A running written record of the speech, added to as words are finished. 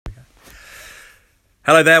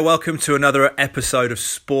Hello there, welcome to another episode of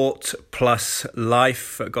Sport Plus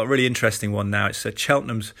Life. I've got a really interesting one now. It's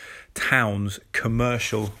Cheltenham's Town's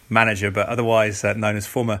commercial manager, but otherwise known as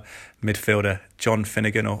former midfielder John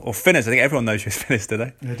Finnegan, or Finners. I think everyone knows you as Finners, do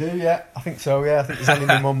they? They do, yeah. I think so, yeah. I think there's only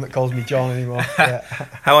my mum that calls me John anymore. Yeah.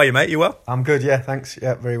 How are you, mate? You well? I'm good, yeah, thanks.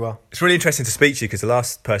 Yeah, very well. It's really interesting to speak to you because the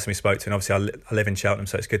last person we spoke to, and obviously I live in Cheltenham,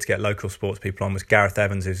 so it's good to get local sports people on, was Gareth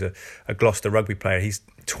Evans, who's a Gloucester rugby player. He's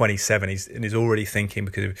 27, he's already thinking,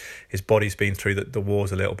 because his body's been through the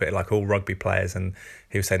wars a little bit, like all rugby players, and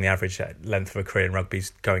he was saying the average length of a career in rugby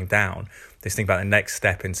is going down. This thing about the next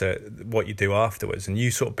step into what you do afterwards, and you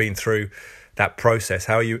sort of been through that process.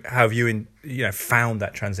 How have you found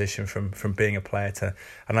that transition from being a player to?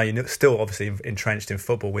 I know you're still obviously entrenched in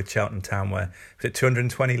football with Cheltenham Town, where was it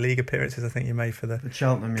 220 league appearances I think you made for the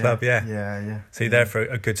Cheltenham club, yeah. So you're there for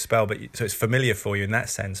a good spell, but so it's familiar for you in that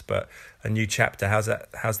sense. But a new chapter, how's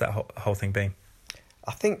that whole thing been?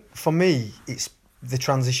 I think for me, the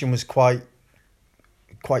transition was quite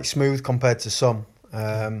smooth compared to some.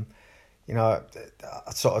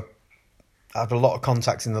 I had a lot of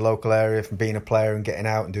contacts in the local area from being a player and getting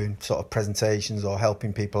out and doing sort of presentations or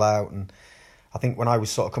helping people out. And I think when I was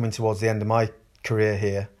sort of coming towards the end of my career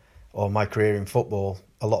here, or my career in football,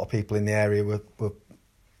 a lot of people in the area were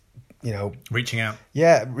reaching out.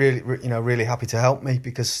 Yeah, really happy to help me,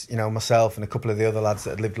 because myself and a couple of the other lads that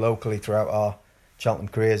had lived locally throughout our Cheltenham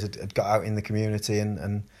careers had got out in the community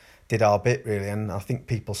and did our bit really. And I think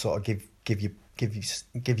people sort of give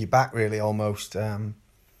you back really almost.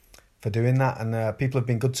 For doing that, and people have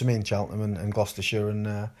been good to me in Cheltenham and Gloucestershire,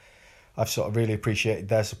 and I've sort of really appreciated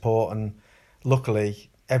their support. And luckily,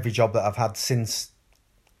 every job that I've had since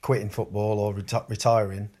quitting football or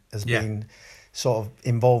retiring has been sort of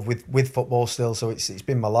involved with football still. So it's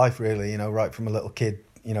been my life really, right from a little kid,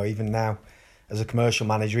 even now as a commercial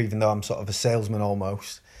manager, even though I'm sort of a salesman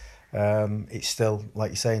almost. It's still, like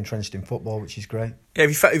you say, entrenched in football, which is great. Yeah,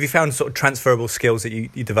 have you found sort of transferable skills that you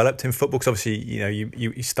developed in football? Because obviously,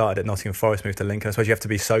 you started at Nottingham Forest, moved to Lincoln. I suppose you have to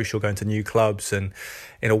be social, going to new clubs, and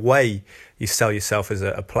in a way, you sell yourself as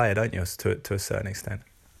a player, don't you, to a certain extent?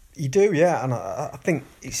 You do, yeah. And I think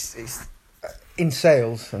it's in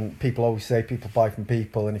sales, and people always say people buy from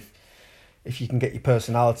people, and if you can get your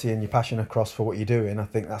personality and your passion across for what you're doing, I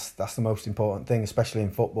think that's the most important thing, especially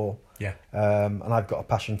in football. Yeah. And I've got a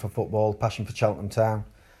passion for football, passion for Cheltenham Town.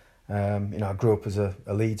 I grew up as a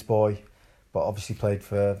Leeds boy, but obviously played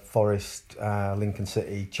for Forest, Lincoln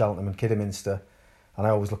City, Cheltenham and Kidderminster. And I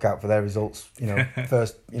always look out for their results,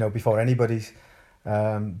 first, before anybody's.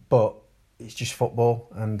 But it's just football,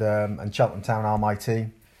 and Cheltenham Town are my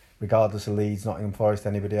team, regardless of Leeds, Nottingham Forest,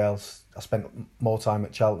 anybody else. I spent more time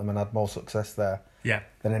at Cheltenham and had more success there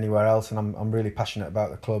than anywhere else, and I'm really passionate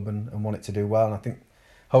about the club and want it to do well. And I think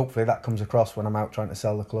hopefully that comes across when I'm out trying to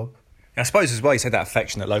sell the club. I suppose as well, you said that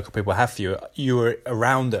affection that local people have for you. You were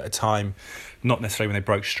around at a time, not necessarily when they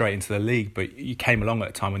broke straight into the league, but you came along at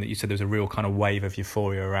a time when you said there was a real kind of wave of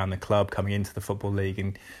euphoria around the club coming into the Football League.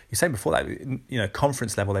 And you said before that,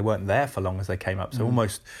 conference level, they weren't there for long as they came up. So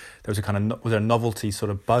almost there was was there a novelty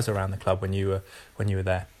sort of buzz around the club when you were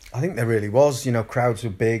there? I think there really was. Crowds were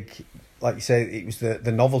big. Like you say, it was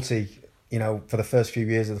the novelty. For the first few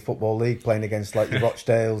years of the Football League, playing against like your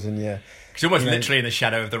Rochdales and your. Because you're almost literally in the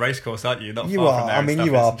shadow of the racecourse, aren't you? You are.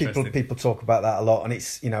 You are. People talk about that a lot, and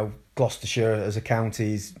it's Gloucestershire as a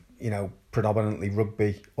county is predominantly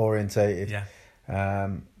rugby orientated. Yeah.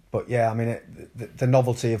 But yeah, the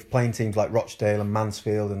novelty of playing teams like Rochdale and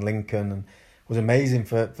Mansfield and Lincoln was amazing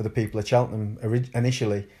for the people of Cheltenham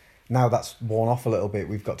initially. Now that's worn off a little bit.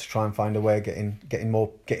 We've got to try and find a way of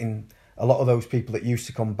getting a lot of those people that used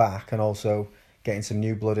to come back, and also getting some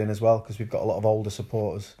new blood in as well, because we've got a lot of older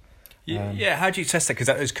supporters. Yeah, how do you test that? Because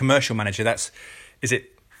as commercial manager, is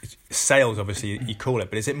it sales, obviously you call it,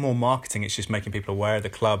 but is it more marketing? It's just making people aware of the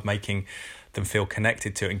club, making them feel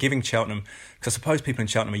connected to it, and giving Cheltenham, because I suppose people in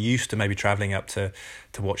Cheltenham are used to maybe travelling up to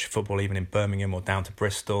watch football even in Birmingham or down to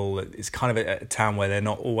Bristol. It's kind of a town where they're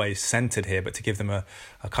not always centred here, but to give them a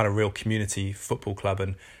kind of real community football club,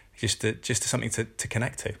 and just something to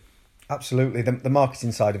connect to. Absolutely. The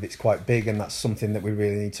marketing side of it's quite big, and that's something that we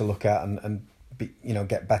really need to look at and be,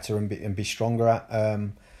 get better and be stronger at.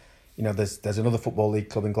 There's another Football League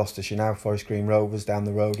club in Gloucestershire now, Forest Green Rovers down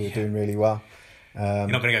the road, who are doing really well. You're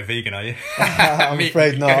not going to go vegan, are you? I'm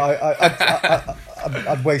afraid not.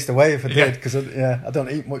 I'd waste away if I did, because I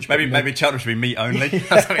don't eat much. Maybe Cheltenham should be meat only.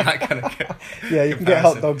 Something like that kind of yeah, you can get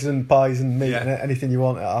hot dogs and pies and meat and anything you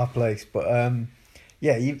want at our place. But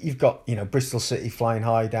you've got Bristol City flying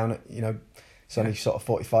high down at It's only sort of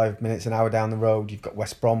 45 minutes, an hour down the road. You've got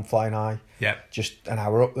West Brom flying high. Yeah. Just an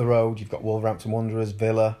hour up the road, you've got Wolverhampton Wanderers,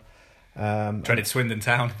 Villa. Dreaded Swindon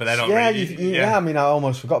Town, but they're not yeah, really... I mean, I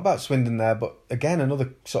almost forgot about Swindon there, but again,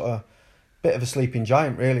 another sort of bit of a sleeping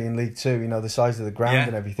giant, really, in League Two. You know, the size of the ground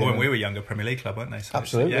and everything. Well, when we were younger, Premier League club, weren't they? So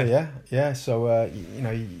absolutely, yeah. So, you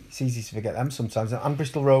know, it's easy to forget them sometimes. And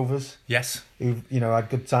Bristol Rovers. Yes. Who, you know, had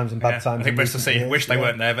good times and bad times. I think Bristol City wish they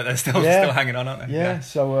weren't there, but they're still hanging on, aren't they? Yeah,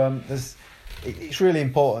 so it's really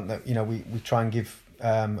important that, you know, we try and give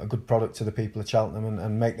a good product to the people of Cheltenham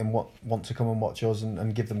and make them want to come and watch us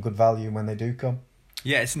and give them good value when they do come.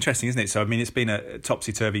 Yeah, it's interesting, isn't it? So, I mean, it's been a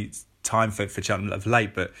topsy-turvy time for Cheltenham of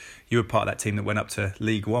late, but you were part of that team that went up to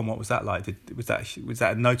League One. What was that like? Was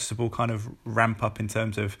that a noticeable kind of ramp up in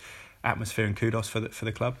terms of atmosphere and kudos for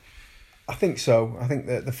the club? I think so. I think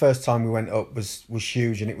that the first time we went up was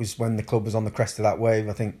huge, and it was when the club was on the crest of that wave.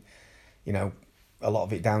 I think, you know, a lot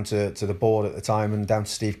of it down to the board at the time and down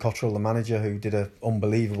to Steve Cotterill, the manager, who did an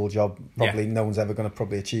unbelievable job. Probably no one's ever going to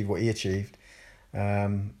probably achieve what he achieved.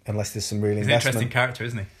 Unless there's some real investment. He's an interesting character,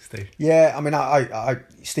 isn't he, Steve? Yeah, I mean, I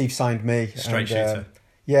Steve signed me. Straight shooter.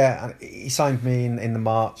 Yeah, and he signed me in the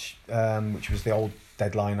March, which was the old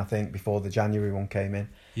deadline, I think, before the January one came in.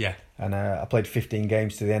 Yeah. And I played 15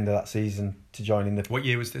 games to the end of that season to join in the... What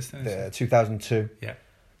year was this then? 2002. Yeah.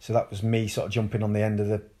 So that was me sort of jumping on the end of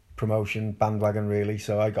the promotion bandwagon, really.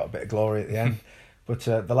 So I got a bit of glory at the end. But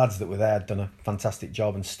the lads that were there had done a fantastic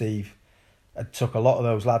job, and Steve had took a lot of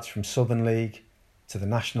those lads from Southern League to the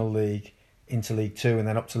National League, into League Two, and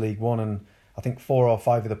then up to League One. And I think 4 or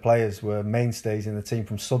 5 of the players were mainstays in the team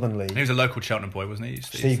from Southern League. And he was a local Cheltenham boy, wasn't he?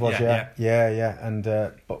 Steve was, yeah. And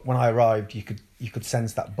but when I arrived, you could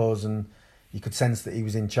sense that buzz, and you could sense that he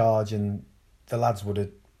was in charge, and the lads would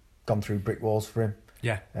have gone through brick walls for him.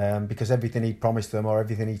 Yeah. Because everything he promised them or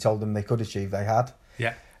everything he told them they could achieve, they had.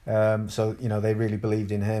 Yeah. So, you know, they really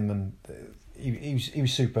believed in him, and he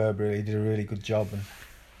was superb, really. He did a really good job, and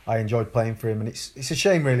I enjoyed playing for him, and it's a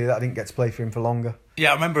shame, really, that I didn't get to play for him for longer.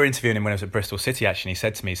 Yeah, I remember interviewing him when I was at Bristol City, actually, and he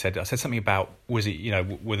said to me, I said something about, was he, you know,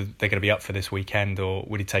 whether they're going to be up for this weekend, or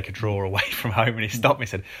would he take a draw away from home? And he stopped me, he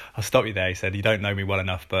said, I'll stop you there. He said, you don't know me well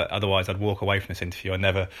enough, but otherwise I'd walk away from this interview. I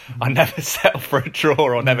never settle for a draw,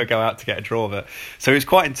 or never go out to get a draw. But so it was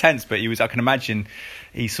quite intense, but I can imagine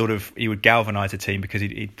he would galvanise a team, because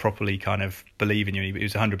he'd properly kind of believe in you. He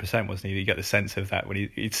was 100%, wasn't he? You get the sense of that when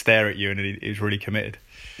he'd stare at you, and he was really committed.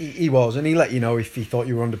 He was, and he let you know if he thought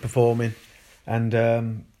you were underperforming, and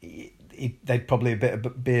they'd probably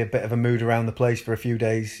be a bit of a mood around the place for a few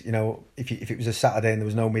days. You know, if it was a Saturday and there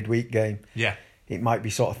was no midweek game, it might be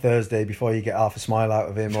sort of Thursday before you get half a smile out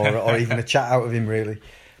of him, or even a chat out of him, really.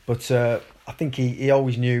 But I think he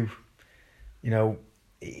always knew, you know,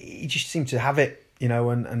 he just seemed to have it, you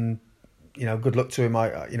know, and you know, good luck to him.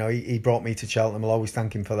 He brought me to Cheltenham. I'll always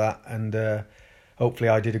thank him for that, and hopefully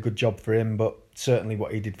I did a good job for him. But certainly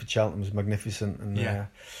what he did for Cheltenham was magnificent, and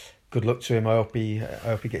good luck to him. I hope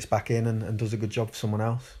he gets back in and does a good job for someone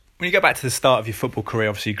else. When you go back to the start of your football career,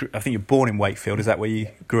 obviously, I think you're born in Wakefield. Is that where you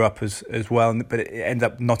grew up as well? But it ended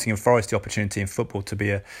up Nottingham Forest, the opportunity in football to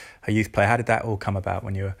be a youth player. How did that all come about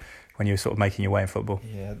when you were sort of making your way in football?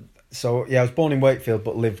 Yeah. So, I was born in Wakefield,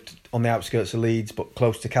 but lived on the outskirts of Leeds, but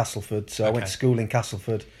close to Castleford. So I went to school in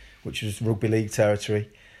Castleford, which was rugby league territory.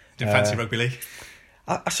 Didn't fancy rugby league?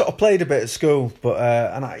 I sort of played a bit at school, but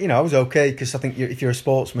I was okay, because I think if you're a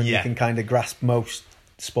sportsman, you can kind of grasp most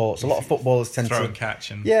sports. A lot of footballers tend throw to and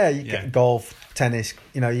catch, and get golf, tennis.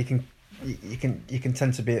 You know, you can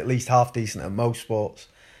tend to be at least half decent at most sports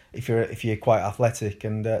if you're quite athletic.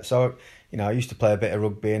 And so, you know, I used to play a bit of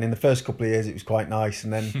rugby, and in the first couple of years it was quite nice.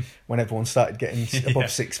 And then when everyone started getting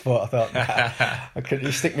above 6 foot, I thought, I couldn't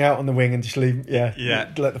just stick me out on the wing and just let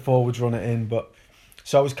the forwards run it in. But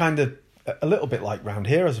so I was kind of a little bit like round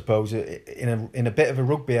here, I suppose, in a bit of a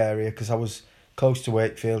rugby area, because I was close to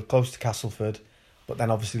Wakefield, close to Castleford, but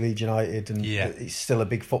then obviously Leeds United, and it's still a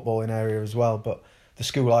big footballing area as well. But the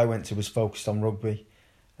school I went to was focused on rugby.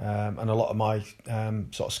 And a lot of my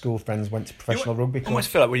sort of school friends went to professional rugby clubs. I almost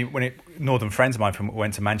feel like northern friends of mine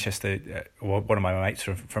went to Manchester, one of my mates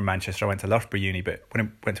from Manchester, I went to Loughborough Uni, but when I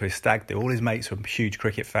went to his stag do, all his mates were huge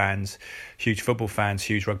cricket fans, huge football fans,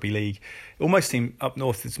 huge rugby league. It almost seemed up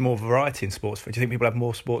north there's more variety in sports. Do you think people have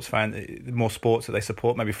more sports that they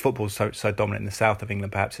support? Maybe football's so dominant in the south of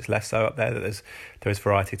England, perhaps it's less so up there, that there is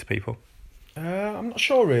variety to people? I'm not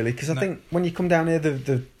sure, really, because I think when you come down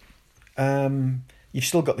here, you've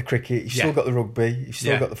still got the cricket, you've still got the rugby, you've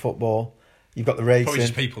still got the football, you've got the racing. Probably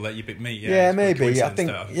just people that you meet. Yeah, maybe. I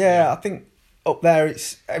think up there,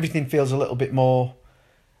 everything feels a little bit more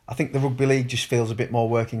I think the rugby league just feels a bit more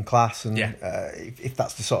working class, and Yeah. If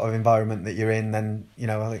that's the sort of environment that you're in, then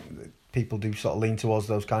I think people do sort of lean towards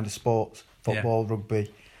those kind of sports, football,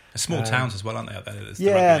 rugby. Small towns as well, aren't they? Out there? There's the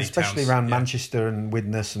Yeah, rugby league especially towns. around Manchester and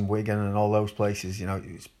Widnes and Wigan and all those places.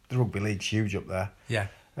 The rugby league's huge up there. Yeah.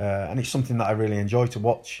 And it's something that I really enjoy to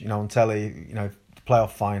watch. On telly. The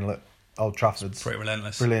playoff final at Old Trafford's Pretty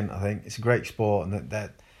relentless. brilliant. I think it's a great sport, and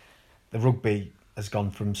that the rugby has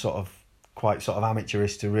gone from sort of quite sort of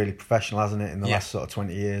amateurish to really professional, hasn't it? In the last sort of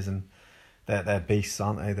 20 years, and they're beasts,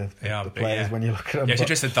 aren't they? The players when you look at them. Yeah, it's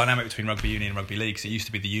just the dynamic between rugby union and rugby league. So it used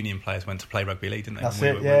to be the union players went to play rugby league, didn't they? That's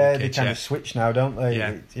when it. we were They kids, kind of switch now, don't they?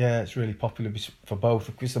 Yeah. It's really popular for both.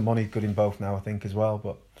 Because the money's good in both now, I think, as well.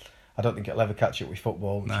 But I don't think it'll ever catch up with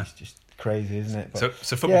football, which is just crazy, isn't it? But,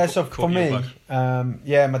 so football. So for me,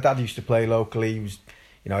 my dad used to play locally. He was,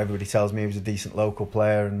 everybody tells me he was a decent local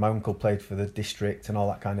player, and my uncle played for the district and all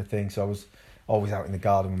that kind of thing. So I was always out in the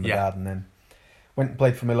garden with my dad, and then went and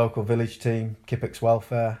played for my local village team, Kippax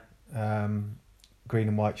Welfare, green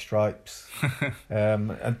and white stripes.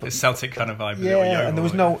 The Celtic kind of vibe. Yeah, and there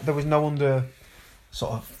was no under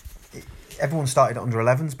sort of. Everyone started at under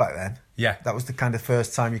 11s back then. Yeah, that was the kind of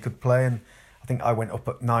first time you could play, and I think I went up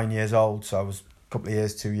at 9 years old, so I was a couple of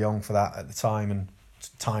years too young for that at the time, and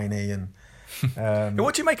tiny and.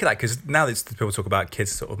 What do you make of that? Because now that people talk about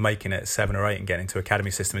kids sort of making it 7 or 8 and getting into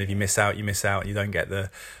academy system, and if you miss out, and you don't get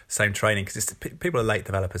the same training because people are late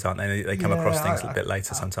developers, aren't they? They come across things a bit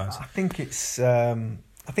later sometimes. I think it's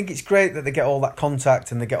great that they get all that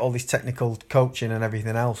contact and they get all this technical coaching and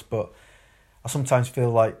everything else, but I sometimes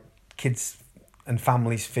feel like kids and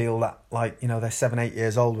families feel that they're 7-8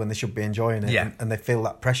 years old when they should be enjoying it, and they feel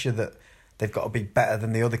that pressure that they've got to be better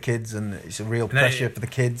than the other kids, and it's a real pressure for the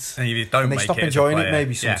kids. And you don't and they make stop it enjoying as a it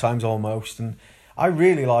maybe sometimes almost. And I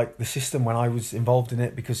really liked the system when I was involved in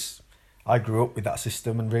it because I grew up with that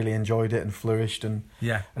system and really enjoyed it and flourished and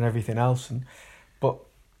everything else. But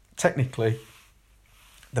technically,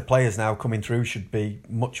 the players now coming through should be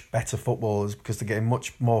much better footballers because they're getting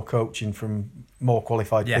much more coaching from more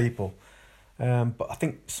qualified people. But I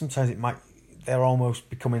think sometimes they're almost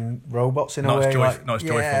becoming robots in a way. Not as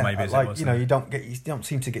joyful, maybe, as it was. You don't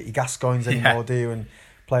seem to get your Gascoignes anymore, do you? And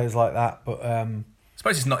players like that. But I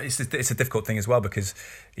suppose it's not. It's a difficult thing as well because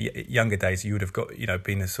younger days you would have got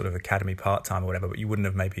been a sort of academy part time or whatever, but you wouldn't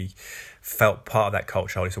have maybe felt part of that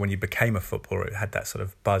culture. So when you became a footballer, it had that sort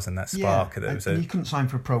of buzz and that spark. Yeah, and you couldn't sign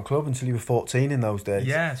for a pro club until you were 14 in those days.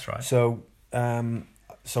 Yeah, that's right. So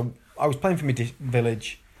I was playing for my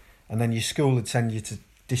village, and then your school would send you to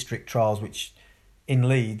district trials, which in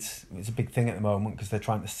Leeds it's a big thing at the moment because they're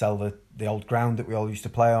trying to sell the old ground that we all used to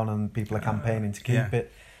play on, and people are campaigning to keep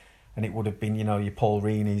it. And it would have been your Paul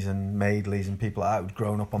Reenies and Maidleys and people like that who'd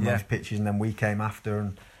grown up on those pitches, and then we came after,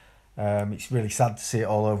 and it's really sad to see it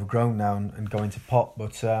all overgrown now and going to pot.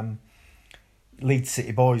 But Leeds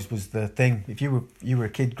City Boys was the thing. If you were a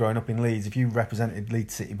kid growing up in Leeds, if you represented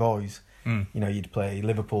Leeds City Boys, you'd play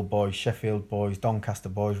Liverpool Boys, Sheffield Boys, Doncaster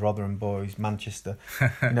Boys, Rotherham Boys, Manchester.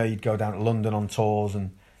 You'd go down to London on tours,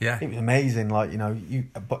 and it was amazing.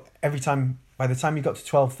 But by the time you got to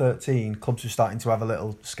 12, 13, clubs were starting to have a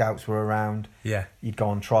little, scouts were around. Yeah, you'd go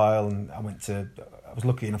on trial, and I was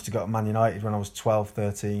lucky enough to go to Man United when I was 12,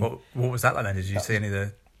 13. What was that like then? Did you see any of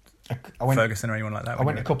the Ferguson or anyone like that? I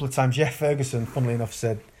went a couple of times. Yeah, Ferguson, funnily enough,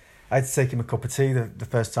 said I had to take him a cup of tea the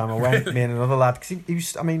first time I went. Really? Me and another lad, because he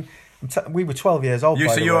was. I mean, we were 12 years old.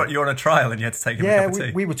 You're on a trial and you had to take him a cup of tea.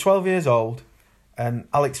 Yeah, we were 12 years old, and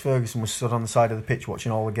Alex Ferguson was stood on the side of the pitch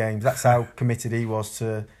watching all the games. That's how committed he was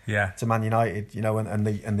to Man United,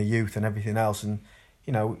 and the youth and everything else. And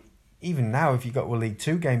even now, if you go to a League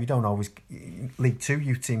Two game, League Two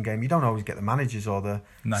youth team game, you don't always get the managers or the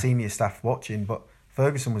senior staff watching, but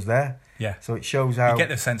Ferguson was there. Yeah. So it shows how you get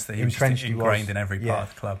the sense that he was just ingrained in every part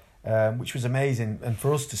of the club. Which was amazing. And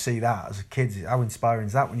for us to see that as a kid, how inspiring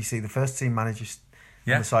is that when you see the first team managers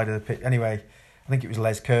on the side of the pitch? Anyway, I think it was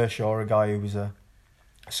Les Kershaw, a guy who was a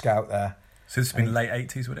scout there. So this has been late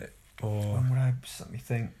 80s, would it? Or when would I, let me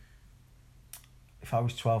think. If I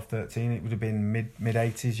was 12, 13, it would have been mid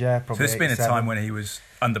 80s, probably. So this has been a time when he was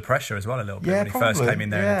under pressure as well a little bit, when he first came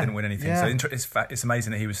in there and didn't win anything. Yeah. So it's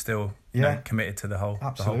amazing that he was still committed to the whole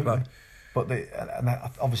club. But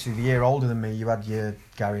obviously the year older than me, you had your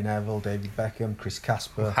Gary Neville, David Beckham, Chris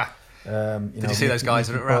Casper. Did you see those guys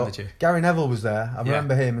around, did you? Gary Neville was there. I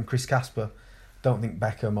remember him and Chris Casper. Don't think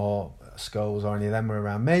Beckham or Scholes or any of them were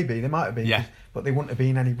around. Maybe, they might have been, but they wouldn't have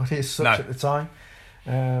been anybody as such at the time.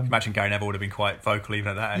 Imagine Gary Neville would have been quite vocal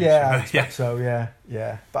even at that age. Yeah, I think so,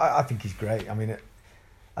 yeah. But I think he's great. I mean,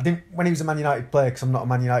 I didn't when he was a Man United player, because I'm not a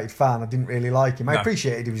Man United fan. I didn't really like him. I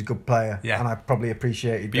appreciated he was a good player, and I probably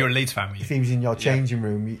appreciated. But you're a Leeds fan, were you? If he was in your changing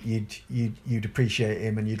room, you'd appreciate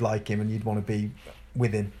him and you'd like him and you'd want to be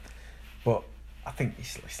with him. But I think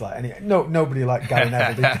it's like nobody liked Gary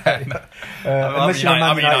Neville, did they? Unless you're a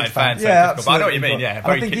Man United fan. Yeah, but I know what you mean. Yeah,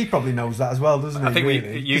 I think he probably knows that as well, doesn't he? I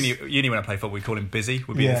think uni when I play football, we call him busy.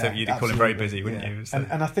 You'd call him very busy, wouldn't you? So.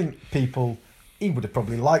 And I think he would have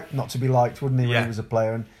probably liked not to be liked, wouldn't he, when he was a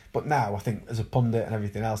player? But now I think as a pundit and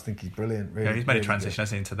everything else, I think he's brilliant. Really, he's made a transition,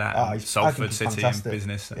 hasn't he, into that Salford City and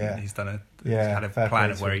business. And he's done had a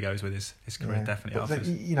plan of where he goes with his career. Definitely. But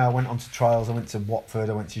then, I went on to trials. I went to Watford.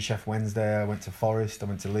 I went to Sheffield Wednesday. I went to Forest. I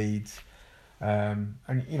went to Leeds. And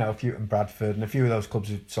a few in Bradford, and a few of those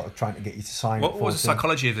clubs are sort of trying to get you to sign. What was the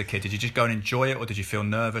psychology of the kid? Did you just go and enjoy it, or did you feel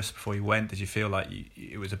nervous before you went? Did you feel like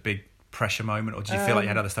it was a big pressure moment, or did you feel like you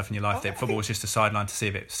had other stuff in your life that football was just a sideline to see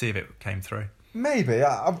if it came through? Maybe.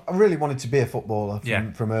 I really wanted to be a footballer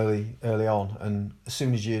from early on, and as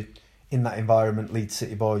soon as you're in that environment, Leeds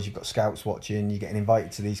City boys, you've got scouts watching, you're getting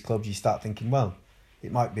invited to these clubs, you start thinking, well,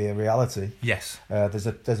 it might be a reality. Yes. There's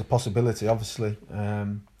a possibility, obviously,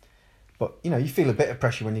 but you feel a bit of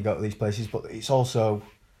pressure when you go to these places, but it's also,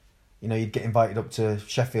 you'd get invited up to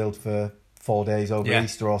Sheffield for 4 days over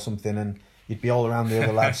Easter or something, and you'd be all around the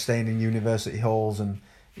other lads staying in university halls, and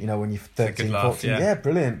when you're 13, 14,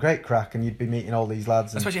 brilliant, great crack, and you'd be meeting all these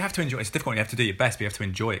lads. I suppose you have to enjoy it. It's difficult, you have to do your best, but you have to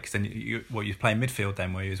enjoy it, because then you're playing midfield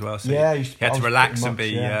then, were you, as well? So you had to relax and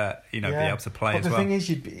be able to play as well. But the thing is,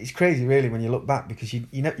 it's crazy really when you look back, because you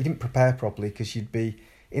didn't prepare properly, because you'd be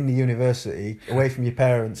in the university, away from your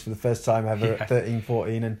parents for the first time ever at 13,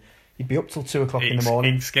 14, and you'd be up till 2 o'clock in the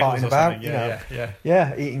morning, farting about,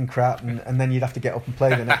 eating crap, and then you'd have to get up and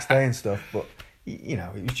play the next day and stuff. But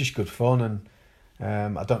it was just good fun,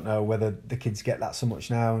 and I don't know whether the kids get that so much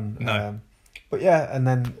now. And, no. But and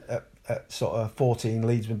then at sort of 14,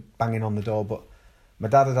 Leeds were banging on the door. But my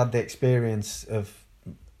dad had the experience of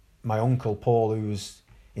my uncle Paul, who was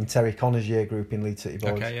in Terry Connor's year group in Leeds City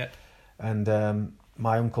Boys. Okay, yeah. And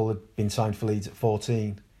my uncle had been signed for Leeds at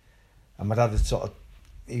 14, and my dad had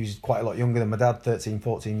he was quite a lot younger than my dad, 13,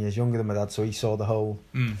 14 years younger than my dad, so he saw the whole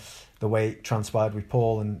the way it transpired with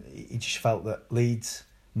Paul, and he just felt that Leeds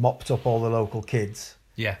mopped up all the local kids,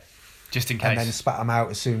 just in case, and then spat them out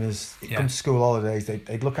as soon as it comes to school holidays.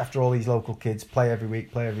 They'd look after all these local kids, play every week,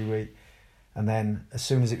 and then as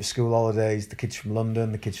soon as it was school holidays, the kids from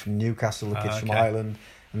London, the kids from Newcastle, the kids from Ireland,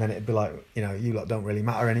 and then it'd be like, you lot don't really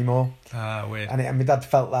matter anymore. Weird. And my dad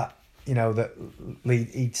felt that, that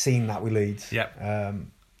he'd seen that with Leeds.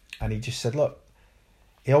 And he just said, look,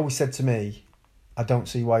 he always said to me, I don't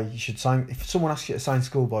see why you should sign. If someone asks you to sign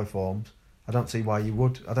schoolboy forms, I don't see why you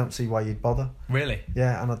would. I don't see why you'd bother. Really?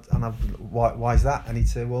 Yeah, why is that? And he'd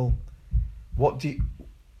say, well, what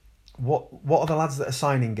are the lads that are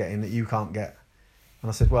signing getting that you can't get? And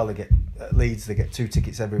I said, well, they get at Leeds, they get 2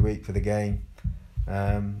 tickets every week for the game,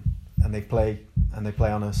 and they play on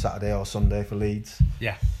a Saturday or Sunday for Leeds.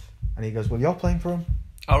 Yeah. And he goes, well, you're playing for them.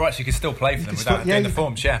 Oh, right, so you can still play for them without doing the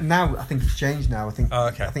forms, Now, I think it's changed now. I think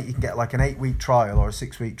I think you can get like an 8-week trial or a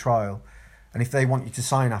 6-week trial, and if they want you to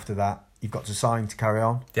sign after that, you've got to sign to carry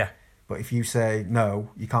on. Yeah. But if you say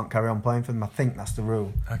no, you can't carry on playing for them. I think that's the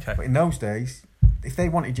rule. Okay. But in those days, if they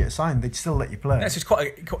wanted you to sign, they'd still let you play. Yeah, it's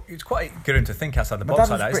quite good to think outside the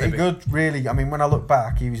box like that. My dad was pretty good, really. I mean, when I look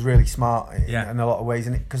back, he was really smart in a lot of ways.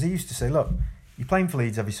 Because he used to say, look, you're playing for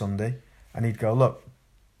Leeds every Sunday. And he'd go, look,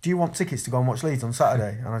 do you want tickets to go and watch Leeds on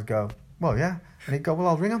Saturday? And I'd go, well, yeah. And he'd go, well,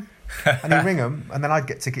 I'll ring them. And he'd ring them, and then I'd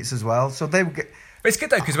get tickets as well. So they would get... But it's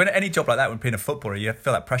good though, because when any job like that, when being a footballer, you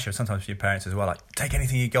feel that pressure sometimes from your parents as well. Like, take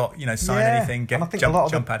anything you got, sign anything,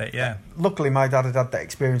 jump at it. Yeah. Luckily, my dad had that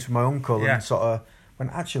experience with my uncle, and sort of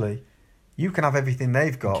went, actually, you can have everything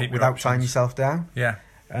they've got without tying yourself down. Yeah.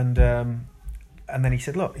 And then he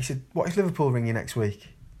said, what if Liverpool ring you next week?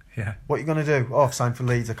 Yeah. What are you going to do? Oh, I've signed for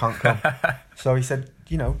Leeds, I can't come. So he said,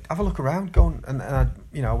 have a look around, go and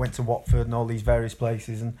I went to Watford and all these various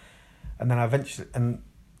places, and then I eventually, and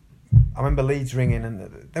I remember Leeds ringing,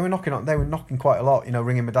 and they were knocking quite a lot,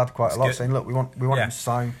 ringing my dad quite a lot, saying, look, we want him to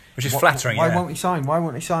sign. Which is flattering, Why won't he sign?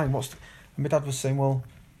 And my dad was saying, well,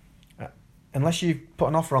 unless you put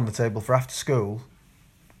an offer on the table for after school,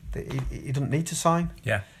 he doesn't need to sign.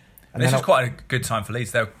 Yeah. And this was quite a good time for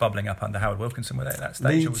Leeds. They were bubbling up under Howard Wilkinson, were they, at that stage?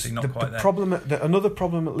 Leeds, obviously not quite there. Another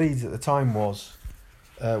problem at Leeds at the time was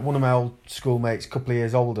one of my old schoolmates, a couple of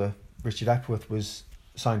years older, Richard Epworth, was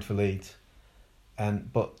signed for Leeds,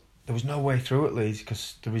 but there was no way through at Leeds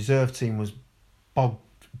because the reserve team was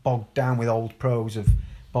bogged down with old pros of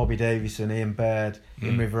Bobby Davison, Ian Baird,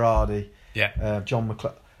 Imre Varady, John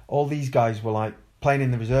McLeod. All these guys were like playing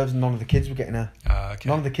in the reserves, and none of the kids were getting Okay.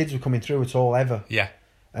 none of the kids were coming through at all ever. Yeah.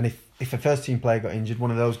 And if a first team player got injured,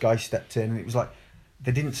 one of those guys stepped in, and it was like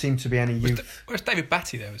there didn't seem to be any youth. Where's David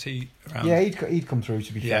Batty there? Was he around? Yeah, he'd come through,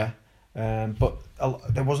 to be fair. But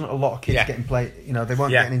there wasn't a lot of kids getting played. You know, they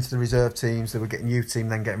weren't getting into the reserve teams. They were getting youth team,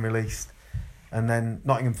 then getting released. And then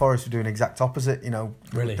Nottingham Forest were doing exact opposite. You know,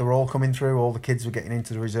 Really? They were all coming through. All the kids were getting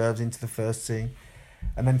into the reserves, into the first team.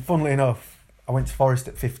 And then, funnily enough, I went to Forest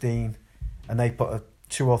at 15, and they put a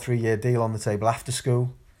 2 or 3 year deal on the table after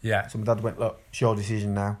school. Yeah. So my dad went, "Look, it's your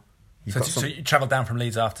decision now." So you travelled down from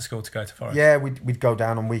Leeds after school to go to Forest? Yeah, we'd go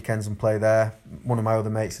down on weekends and play there. One of my other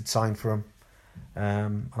mates had signed for him.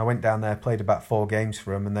 And I went down there, played about 4 games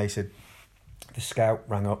for him, and they said, the scout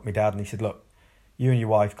rang up my dad and he said, "Look, you and your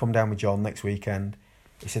wife come down with John next weekend."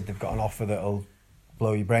 He said, "They've got an offer that'll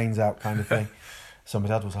blow your brains out," kind of thing. So my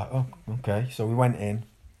dad was like, "Oh, okay." So we went in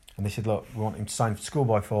and they said, "Look, we want him to sign for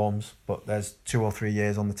schoolboy forms, but there's 2 or 3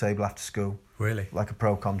 years on the table after school." Really? Like a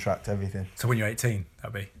pro contract, everything. So when you're 18,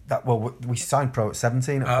 that'd be? We signed pro at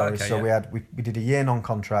 17 at Forest, so we did a year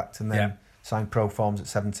non-contract and then signed pro forms at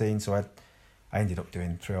 17. So I ended up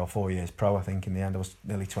doing 3 or 4 years pro. I think in the end I was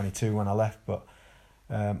nearly 22 when I left. But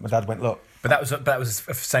my dad went, "Look." But that was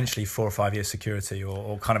essentially 4 or 5 years security,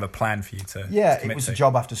 or kind of a plan for you to. Yeah, to commit it was to. a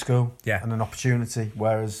job after school. Yeah. And an opportunity.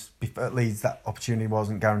 Whereas at Leeds that opportunity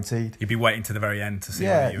wasn't guaranteed. You'd be waiting to the very end to see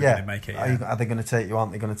whether you were going to make it. Yeah. Are they going to take you?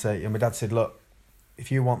 Aren't they going to take you? And my dad said, "Look,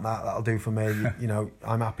 if you want that, that'll do for me. You know,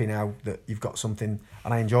 I'm happy now that you've got something."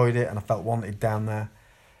 And I enjoyed it, and I felt wanted down there.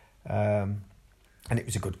 And it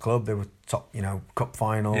was a good club. They were top, cup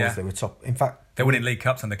finals. Yeah. They were top. In fact, they're winning League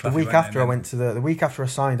Cups under Clough. The week after I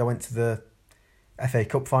signed, I went to the FA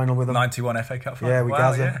Cup final with them. 91 FA Cup final. Yeah, with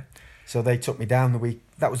Gaza. Yeah. So they took me down the week.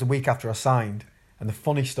 That was the week after I signed. And the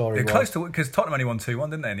funny story was... close to... Because Tottenham only won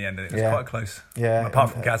 2-1, didn't they, in the end? It was quite close. Yeah.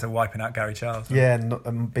 Apart from Gaza wiping out Gary Charles. Yeah,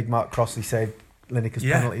 and big Mark Crossley saved Lineker's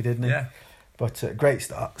penalty, didn't he? Yeah. But great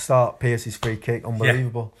start. Pierce's free kick,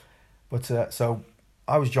 unbelievable. Yeah. But so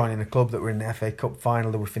I was joining a club that were in the FA Cup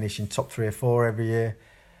final. They were finishing top 3 or 4 every year.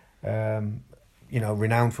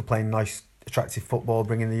 Renowned for playing nice, attractive football,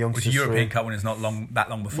 bringing the youngsters through. Which European Cup winner's not that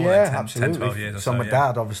long before. Yeah, 10, 12 years or so. So my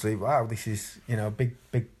dad, obviously, wow, this is big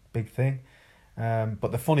thing.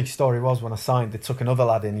 But the funny story was when I signed, they took another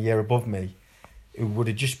lad in a year above me, who would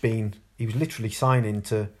have just been. He was literally signing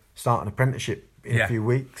to start an apprenticeship in a few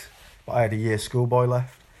weeks. But I had a year schoolboy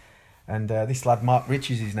left. And this lad, Mark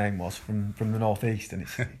Riches, his name was, from the northeast, and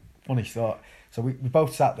it's a funny thought. So we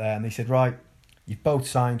both sat there, and they said, "Right, you've both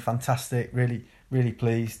signed, fantastic, really, really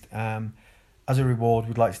pleased. As a reward,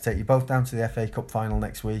 we'd like to take you both down to the FA Cup final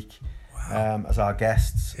next week as our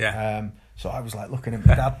guests." Yeah. So I was like looking at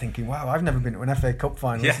my dad, thinking, "Wow, I've never been to an FA Cup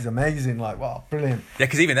final. This is amazing! Like, wow, brilliant." Yeah,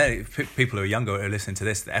 because even then, people who are younger who are listening to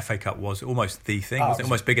this, the FA Cup was almost the thing. Wasn't it?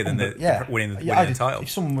 Almost bigger than winning the title. If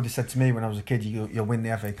someone would have said to me when I was a kid, "You'll win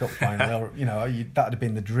the FA Cup final," that'd have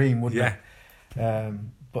been the dream, wouldn't it?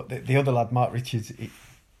 But the other lad, Mark Richards,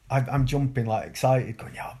 I'm jumping like excited,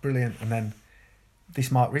 going, "Yeah, brilliant!" And then this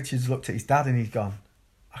Mark Richards looked at his dad and he's gone,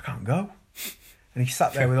 "I can't go," and he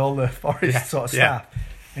sat there with all the Forest sort of staff.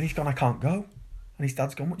 And he's gone, "I can't go." And his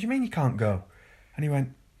dad's gone, "What do you mean you can't go?" And he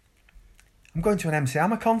went, "I'm going to an MC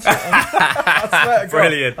Hammer concert." I swear to God.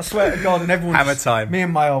 Brilliant. I swear to God. And everyone, Hammer time. Me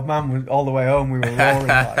and my old man, were all the way home, we were roaring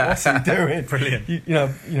like, "What's he doing?" Brilliant.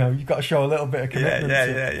 You've got to show a little bit of commitment.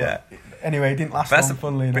 Yeah. Anyway, he didn't last long,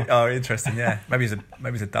 funnily enough. Oh, interesting, yeah. Maybe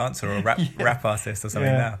he's a dancer or a rap artist or something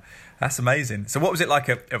now. That's amazing. So what was it like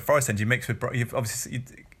at Forest then? You mixed with... You've obviously...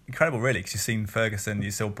 Incredible, really, because you've seen Ferguson,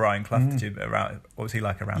 you saw Brian Clough. What was he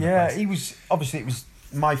like around the place? He was... Obviously, it was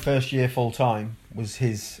my first year full-time, was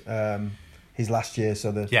his last year. So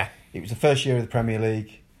it was the first year of the Premier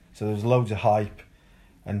League, so there was loads of hype,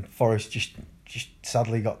 and Forest just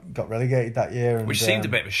sadly got relegated that year. And, which seemed a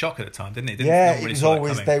bit of a shock at the time, didn't it? It was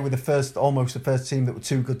always... They were almost the first team that were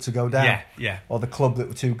too good to go down. Yeah. Or the club that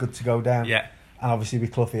were too good to go down. Yeah. And obviously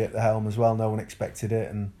with Cloughie at the helm as well, no one expected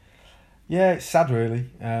it, and... Yeah, it's sad, really.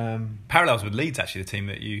 Parallels with Leeds, actually, the team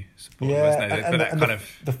that you supported, wasn't it? And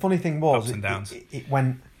the funny thing was, ups and downs.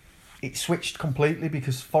 It switched completely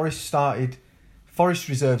because Forest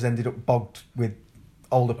reserves ended up bogged with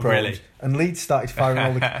older pros, and Leeds started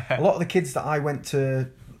firing a lot of the kids that I went to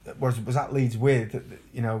was at Leeds with,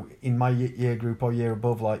 in my year group or year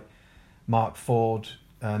above, like Mark Ford,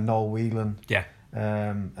 Noel Whelan,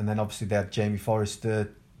 and then obviously they had Jamie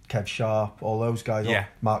Forrester, Kev Sharp, all those guys,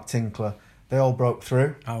 Mark Tinkler, they all broke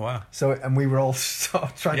through. Oh wow! So and we were all sort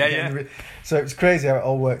of trying to get in. So it was crazy how it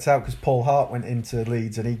all worked out because Paul Hart went into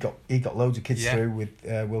Leeds and he got loads of kids through with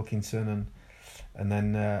Wilkinson and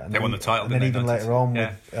then they won the title. And then even later on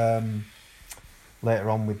with later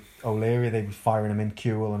on with O'Leary, they were firing him in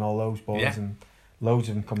Kewell and all those boys, and loads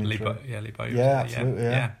of them coming through. Lee Bowyer. Yeah, absolutely.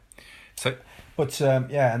 Yeah. So, but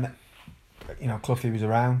and Cloughie was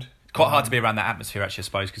around. Quite hard to be around that atmosphere, actually, I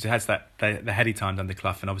suppose, because it has the heady times under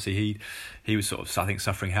Clough, and obviously he was sort of, I think,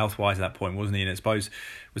 suffering health wise at that point, wasn't he? And I suppose,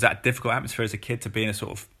 was that a difficult atmosphere as a kid to be in a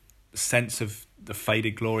sort of sense of the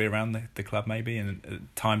faded glory around the club, maybe, and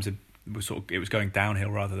at times it was going downhill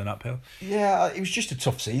rather than uphill? Yeah, it was just a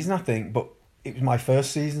tough season, I think, but it was my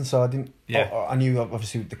first season, so I didn't. Yeah. I knew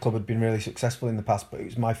obviously the club had been really successful in the past, but it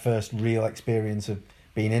was my first real experience of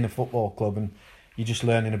being in a football club, and you're just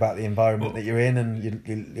learning about the environment that you're in, and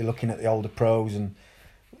you're looking at the older pros and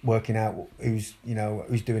working out who's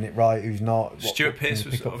doing it right, who's not. Stuart Pearce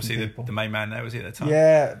was obviously the main man there, was he, at the time?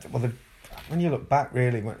 Yeah, well, when you look back,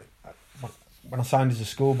 really, when I signed as a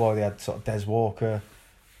schoolboy, they had sort of Des Walker,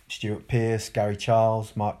 Stuart Pearce, Gary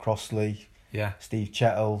Charles, Mark Crossley, Steve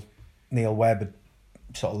Chettle, Neil Webb had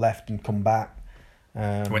sort of left and come back.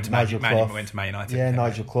 Went to Nigel Man United. Yeah,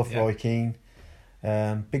 Nigel Clough, Roy Keane,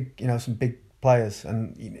 some big players,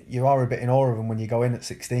 and you are a bit in awe of them when you go in at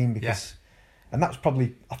 16 because, and that's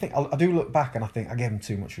probably, I think I do look back and I think I gave them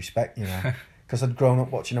too much respect, because I'd grown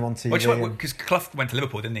up watching them on TV. Because Clough went to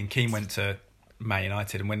Liverpool, didn't he? And Keane went to Man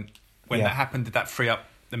United, and when that happened, did that free up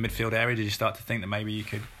the midfield area? Did you start to think that maybe you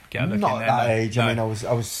could get a look in there? Not at that age. No. I mean,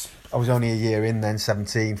 I was only a year in then,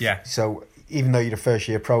 17. Yeah. So even though you're a first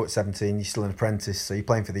year pro at 17, you're still an apprentice, so you're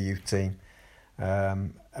playing for the youth team.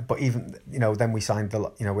 But even then we signed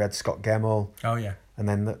we had Scott Gemmell. Oh yeah. And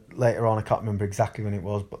then later on, I can't remember exactly when it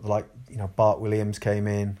was, but Bart Williams came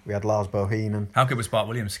in. We had Lars Bohinen. How good was Bart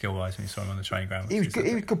Williams skill wise when you saw him on the training ground? He was good.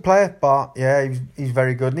 He was a good player, Bart. Yeah, he was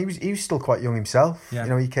very good, and he was still quite young himself. Yeah.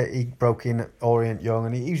 He broke in at Orient young,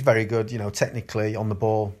 and he was very good. Technically on the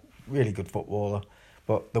ball, really good footballer.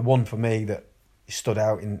 But the one for me that stood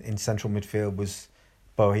out in central midfield was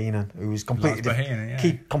Bohinen, who was completely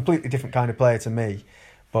different kind of player to me.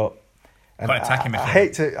 But quite attacking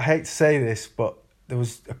midfield. I hate to say this, but there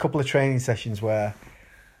was a couple of training sessions where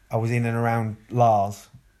I was in and around Lars,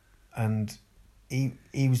 and he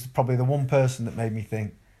was probably the one person that made me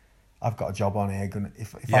think, I've got a job on here.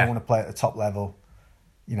 If I want to play at the top level,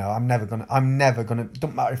 I'm never gonna.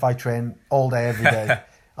 Don't matter if I train all day every day.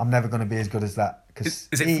 I'm never gonna be as good as that. Is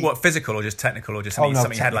it physical or just technical or just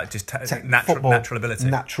something you had like just natural ability?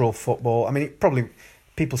 Natural football. I mean,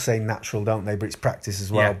 people say natural, don't they? But it's practice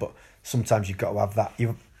as well. Yeah. But sometimes you've got to have that.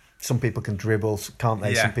 Some people can dribble, can't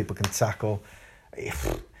they? Yeah. Some people can tackle. He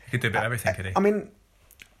could do a bit of everything, could he? I mean,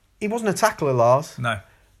 he wasn't a tackler, Lars. No.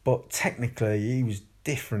 But technically, he was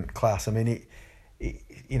different class. I mean,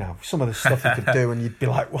 he some of the stuff he could do, and you'd be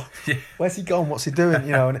like, "What? Yeah. Where's he going? What's he doing?"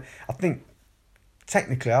 And I think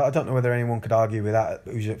technically, I don't know whether anyone could argue with that.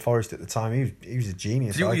 Who was at Forest at the time? He was a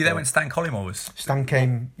genius. Were you there when Stan Collymore was? Stan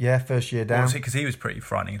came, first year down. Because he was pretty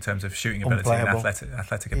frightening in terms of shooting ability and athletic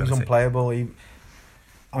ability. He was unplayable. He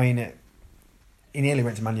nearly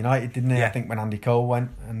went to Man United, didn't he? Yeah. I think when Andy Cole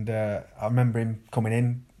went, and I remember him coming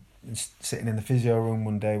in and sitting in the physio room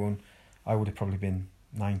one day when I would have probably been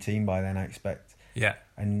 19 by then, I expect. Yeah.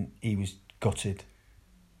 And he was gutted.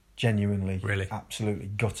 Genuinely, really, absolutely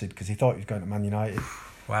gutted because he thought he was going to Man United.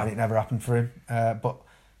 Wow. And it never happened for him. But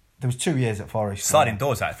there was 2 years at Forest. Sliding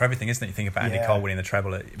doors that for everything, isn't it? You think about Andy Cole winning the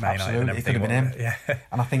treble at Man United and everything. It could have been him. Yeah.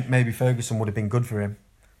 And I think maybe Ferguson would have been good for him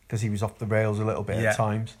because he was off the rails a little bit at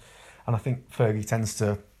times. And I think Fergie tends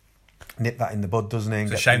to nip that in the bud, doesn't he?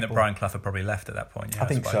 It's a shame that Brian Clough had probably left at that point. I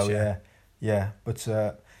think so. Yeah. But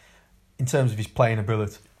in terms of his playing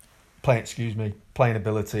ability,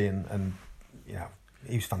 and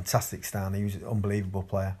he was fantastic, Stan. He was an unbelievable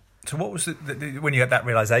player. So what was when you had that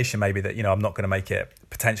realisation maybe that, I'm not going to make it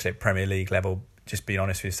potentially at Premier League level, just being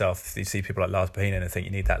honest with yourself, you see people like Lars Bohinen and think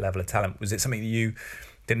you need that level of talent. Was it something that you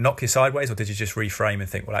did knock you sideways, or did you just reframe and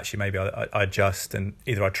think, well, actually maybe I adjust and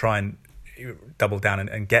either I try and double down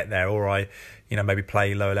and get there, or I maybe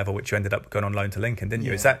play lower level, which you ended up going on loan to Lincoln, didn't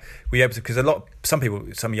you? Yeah. Were you able to, because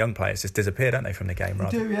some young players just disappear, don't they, from the game? They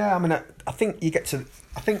do, yeah. I mean, I think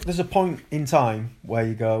there's a point in time where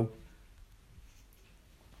you go,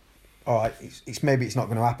 all right, it's maybe it's not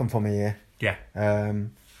going to happen for me here. Yeah.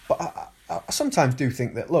 But I sometimes do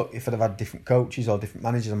think that, look, if I'd have had different coaches or different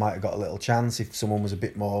managers, I might have got a little chance if someone was a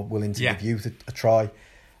bit more willing to give youth a try.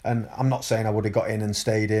 And I'm not saying I would have got in and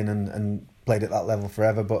stayed in and played at that level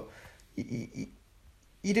forever, but you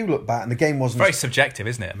do look back, and the game wasn't very subjective,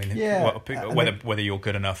 isn't it? I mean, whether you're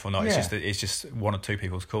good enough or not, it's just one or two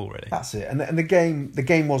people's call, really. That's it. And the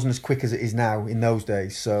game wasn't as quick as it is now in those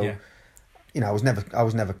days. So, I was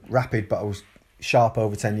never rapid, but I was sharp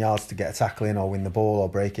over 10 yards to get a tackle in or win the ball or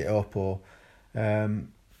break it up, or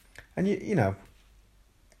and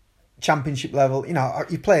Championship level, you know,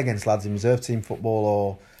 you play against lads in reserve team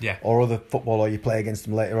football or other football, or you play against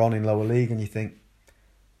them later on in lower league, and you think,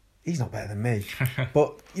 he's not better than me.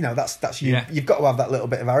 But you know, that's you. Yeah. You've got to have that little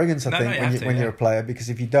bit of arrogance, I think, when you're a player, because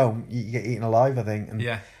if you don't, you get eaten alive, I think. And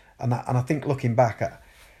and I think looking back,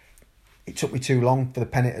 it took me too long for the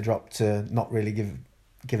penny to drop to not really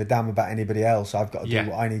give a damn about anybody else. I've got to do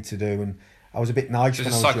what I need to do, and I was a bit nice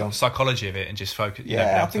when I was young. Psychology of it, and just focus.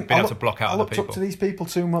 I think being able to block out other people. I looked up to these people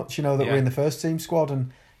too much, you know, that were in the first team squad,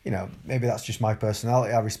 and you know, maybe that's just my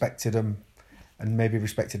personality. I respected them, and maybe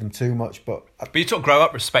respected them too much. But you sort of grow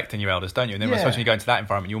up respecting your elders, don't you? And then I suppose when you go into that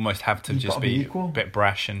environment, you almost have to just be a bit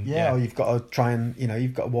brash and or you've got to try and, you know,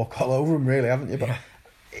 you've got to walk all over them, really, haven't you? But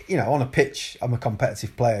you know, on a pitch, I'm a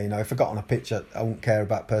competitive player. You know, if I got on a pitch, I wouldn't care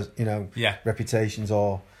about reputations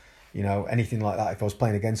or, you know, anything like that. If I was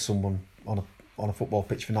playing against someone on a football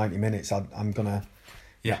pitch for 90 minutes, I'm gonna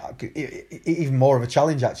even more of a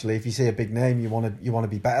challenge, actually. If you see a big name, you want to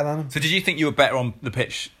be better than them. So did you think you were better on the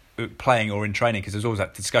pitch playing or in training? Because there's always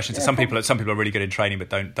that discussion. So some people are really good in training but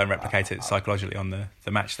don't replicate it psychologically on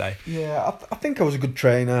the match day. Yeah, I think I was a good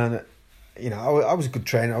trainer, and you know, I was a good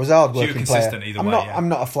trainer. I was a hard working player. I'm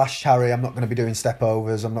not a flash Harry. I'm not going to be doing step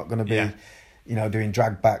overs. I'm not going to be you know, doing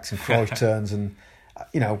drag backs and Cruyff turns, and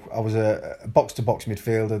you know, I was a box to box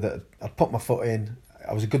midfielder that I put my foot in.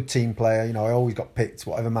 I was a good team player. You know, I always got picked.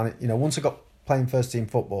 You know, once I got playing first team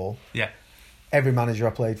football, every manager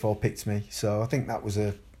I played for picked me. So I think that was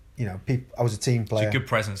I was a team player. So a good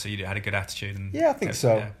presence. So you had a good attitude. And I think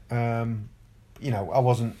so. Yeah. You know, I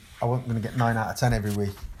wasn't going to get 9 out of 10 every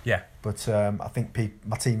week. Yeah. But I think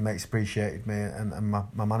my teammates appreciated me, and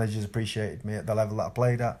my managers appreciated me at the level that I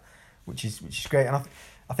played at, which is great. And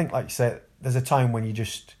I think, like you said, there's a time when you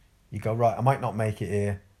go, right, I might not make it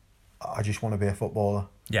here. I just want to be a footballer.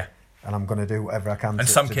 Yeah. And I'm going to do whatever I can. And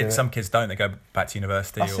some kids don't. They go back to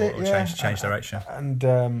university or change direction.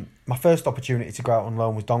 And my first opportunity to go out on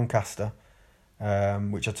loan was Doncaster,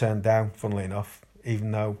 which I turned down, funnily enough, even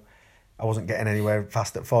though I wasn't getting anywhere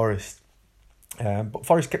fast at Forest. But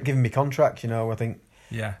Forest kept giving me contracts, you know. I think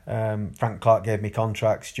Frank Clark gave me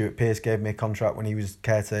contracts. Stuart Pearce gave me a contract when he was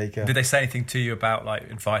caretaker. Did they say anything to you about like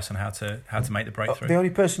advice on how to make the breakthrough? The only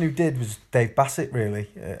person who did was Dave Bassett, really.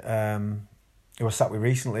 Who I sat with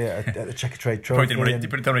recently at the Checkatrade Trophy. Probably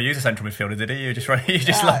didn't want to use a central midfielder, did he? You just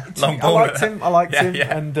long ball. I liked him,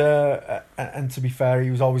 and to be fair, he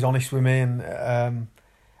was always honest with me, and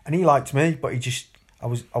he liked me, but I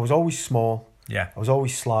was always small. Yeah, I was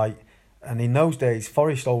always slight, and in those days,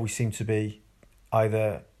 Forest always seemed to be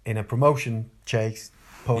either in a promotion chase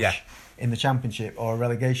push in the Championship or a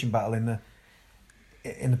relegation battle in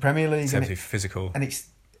the Premier League. It's physical, and it's.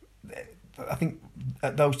 I think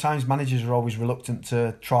at those times managers are always reluctant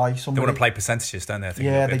to try something. They want to play percentages, don't they?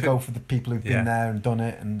 They go for the people who've been there and done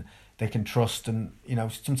it, and they can trust. And you know,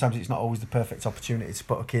 sometimes it's not always the perfect opportunity to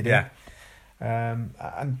put a kid in.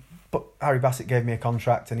 But Harry Bassett gave me a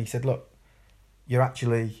contract, and he said, "Look, you're not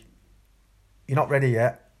ready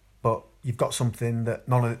yet, but you've got something that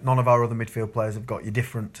none of our other midfield players have got. You're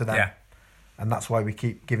different to them, and that's why we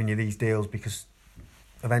keep giving you these deals, because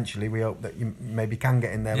eventually we hope that you maybe can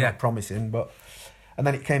get in there." Not promising, and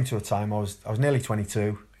then it came to a time I was nearly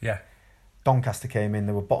 22. Doncaster came in.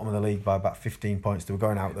 They were bottom of the league by about 15 points. They were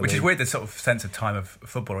going out of the Which league. is weird, the sort of sense of time of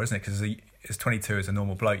footballer, isn't it? Because as 22 as a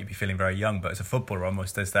normal bloke, you'd be feeling very young, but as a footballer,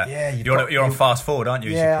 almost there's that. You're on fast forward, aren't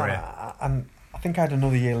you? As your career. And I think I had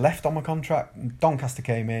another year left on my contract. Doncaster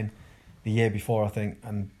came in the year before, I think,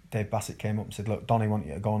 and Dave Bassett came up and said, "Look, Donny, want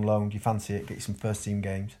you to go on loan? Do you fancy it? Get you some first team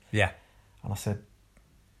games?" Yeah. And I said,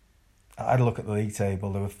 I had a look at the league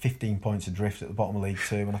table. There were 15 points adrift at the bottom of League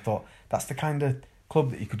Two, and I thought that's the kind of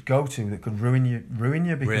club that you could go to that could ruin you.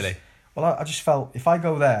 Because, really? Well, I just felt if I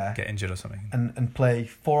go there, get injured or something, and play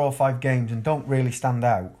 4 or 5 games and don't really stand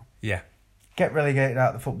out, get relegated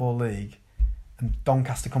out of the Football League, and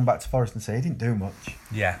Doncaster come back to Forest and say he didn't do much.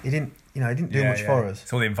 He didn't do much for us.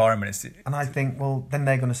 It's all the environment. And I think, well, then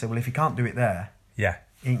they're going to say, well, if he can't do it there, he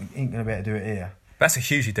ain't going to be able to do it here. That's a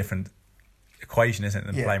hugely different equation, isn't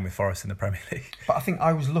it, than playing with Forest in the Premier League? But I think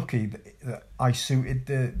I was lucky that I suited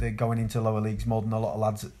the going into lower leagues more than a lot of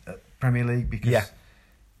lads at Premier League, because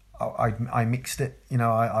I mixed it. You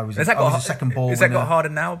know, I was a second ball winner. Has that got harder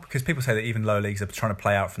now? Because people say that even lower leagues are trying to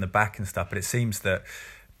play out from the back and stuff, but it seems that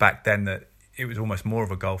back then that it was almost more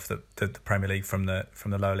of a gulf that the Premier League from the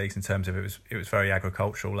lower leagues, in terms of it was very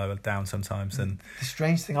agricultural, lower down sometimes. And the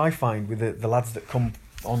strange thing I find with the lads that come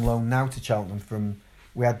on loan now to Cheltenham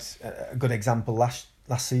we had a good example last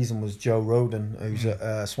season was Joe Roden, who's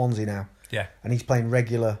at Swansea now. And he's playing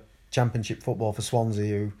regular Championship football for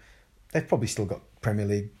Swansea, who they've probably still got Premier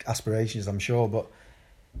League aspirations, I'm sure, but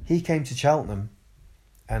he came to Cheltenham,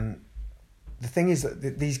 and the thing is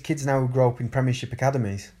that these kids now who grow up in Premiership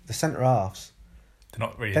academies, the centre halves,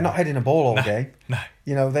 they're not heading a ball all game. No.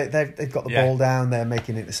 You know, they've got the ball down, they're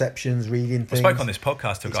making interceptions, reading things. I spoke on this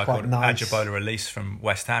podcast to a guy called nice. Ajibola Elise from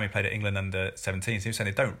West Ham. He played at England under 17s. He was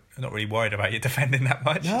saying they're not really worried about you defending that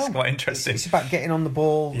much. No, it's quite interesting. It's about getting on the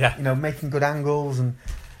ball, Yeah. you know, making good angles, and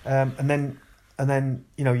then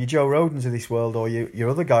you know, your Joe Rodens of this world, or your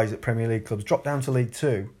other guys at Premier League clubs drop down to League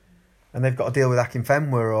Two, and they've got to deal with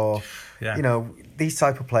Akinfenwa or you know, these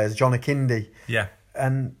type of players, John Akindi,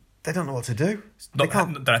 and they don't know what to do. They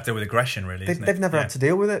don't have to deal with aggression, really. They've never had to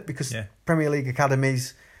deal with it because Premier League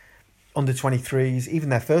academies, under 23s, even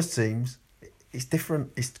their first teams, it's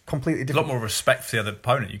different. It's completely different. A lot more respect for the other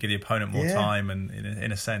opponent. You give the opponent more time, and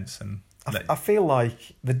in a sense, and I feel like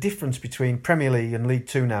the difference between Premier League and League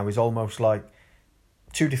Two now is almost like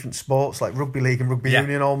two different sports, like rugby league and rugby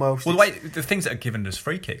union almost. Well, the things that are given as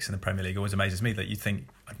free kicks in the Premier League always amazes me, that you think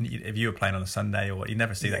if you were playing on a Sunday or you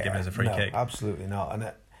never see that given as a free kick. Absolutely not.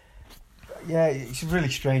 And it's a really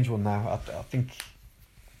strange one now. I think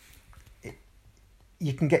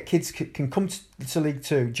you can get kids can come to League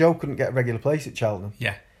Two. Joe couldn't get a regular place at Cheltenham.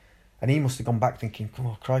 Yeah. And he must have gone back thinking, come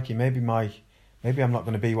on, crikey, maybe I'm not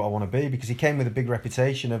going to be what I want to be, because he came with a big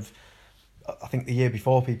reputation of, I think the year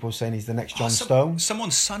before people were saying he's the next John Stone.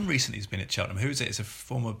 Someone's son recently has been at Cheltenham. Who is it? It's a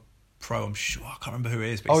former pro, I'm sure. I can't remember who it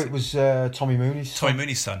is. But it was Tommy Mooney's son. Tommy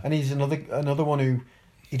Mooney's son. And he's another one who,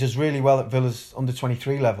 he does really well at Villa's under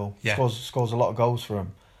 23 level. Yeah. Scores a lot of goals for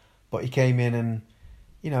him. But he came in and,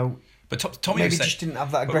 you know, but Tommy maybe just didn't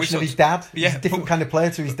have that aggression of his dad. He's a different kind of player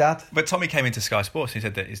to his dad. But Tommy came into Sky Sports and he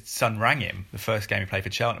said that his son rang him the first game he played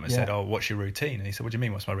for Cheltenham and said, "Oh, what's your routine?" And he said, "What do you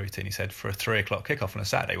mean, what's my routine?" He said, "For a 3 o'clock kickoff on a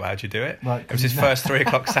Saturday." Well, how'd you do it? Right, it was his first 3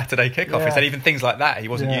 o'clock Saturday kickoff. He said even things like that he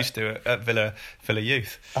wasn't used to at Villa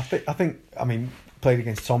Youth. I mean, played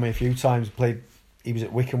against Tommy a few times. He was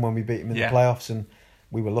at Wycombe when we beat him in the playoffs, and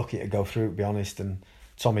we were lucky to go through, to be honest. And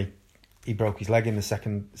Tommy, he broke his leg in the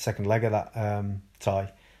second leg of that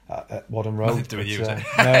tie at Wadham Road. Nothing to do with you, was it?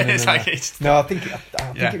 No, I think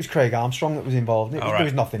it was Craig Armstrong that was involved. There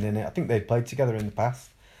was nothing in it. I think they'd played together in the past.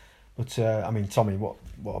 But I mean, Tommy, what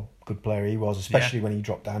a good player he was, especially when he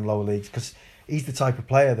dropped down lower leagues, because he's the type of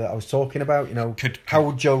player that I was talking about. You know, how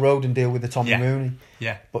would Joe Roden deal with the Tommy Mooney?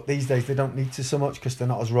 Yeah. But these days they don't need to so much because they're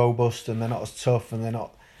not as robust and they're not as tough and they're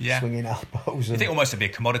not swinging elbows. I think almost to be a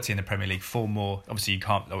commodity in the Premier League for more. Obviously, you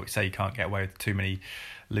can't get away with too many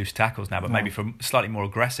loose tackles now, but maybe for slightly more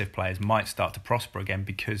aggressive players might start to prosper again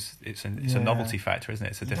because it's a novelty factor, isn't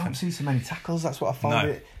it? It's a different. You don't see so many tackles. That's what I find.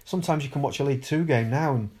 No. Sometimes you can watch a League Two game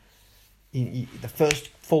now and the first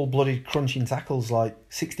full-blooded crunching tackles like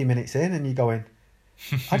 60 minutes in, and you're going,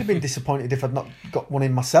 I'd have been disappointed if I'd not got one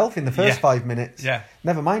in myself in the first 5 minutes. Yeah.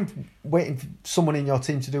 Never mind waiting for someone in your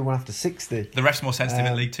team to do one after 60. The ref's more sensitive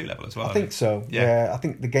at League Two level as well. I think so. Yeah. I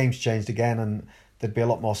think the game's changed again, and there'd be a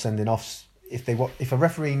lot more sending offs if a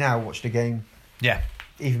referee now watched a game. Yeah.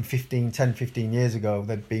 Even 10, 15 years ago,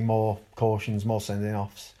 there'd be more cautions, more sending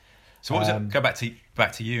offs. So what was it? Go back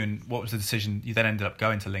to you, and what was the decision? You then ended up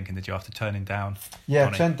going to Lincoln, did you, after turning down? Yeah,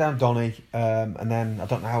 Donny? Turned down Donny, and then I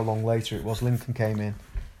don't know how long later it was. Lincoln came in.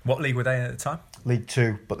 What league were they in at the time? League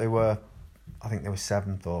Two, but I think they were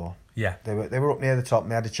 7th or they were up near the top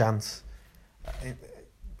and they had a chance.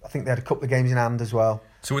 I think they had a couple of games in hand as well.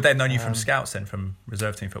 So would they have known you from scouts then, from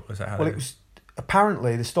reserve team football? Is that how? Well, it was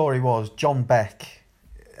apparently the story was John Beck,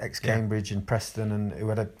 ex-Cambridge and Preston, and who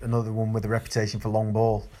had another one with a reputation for long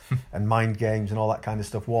ball and mind games and all that kind of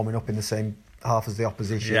stuff, warming up in the same half as the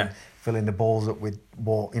opposition, filling the balls up with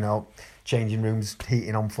changing rooms,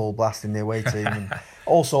 heating on full blast in the away team, and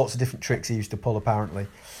all sorts of different tricks he used to pull apparently.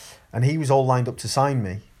 And he was all lined up to sign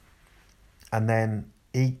me, and then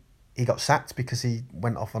he got sacked because he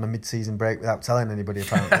went off on a mid-season break without telling anybody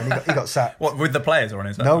apparently, and he got sacked. What, with the players or on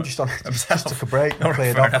his own? No, just took a break and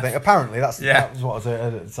cleared off. I think apparently that was what I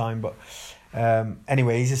heard at the time. But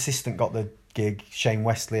anyway, his assistant got the gig, Shane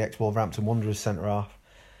Westley, ex-Wolverhampton Wanderers centre half,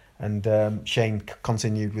 and Shane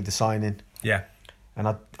continued with the signing. Yeah. And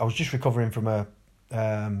I was just recovering from a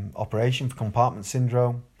operation for compartment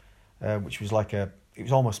syndrome, which was it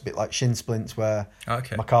was almost a bit like shin splints, where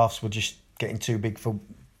my calves were just getting too big for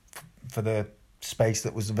the space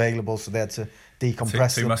that was available, so they had to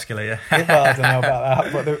decompress too them. muscular, yeah. Well, I don't know about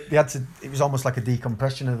that, but they had to. It was almost like a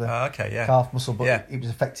decompression of the calf muscle, but it was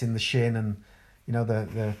affecting the shin, and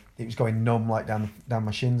it was going numb like down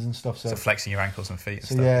my shins and stuff. So flexing your ankles and feet. And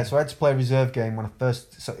so stuff, so I had to play a reserve game when I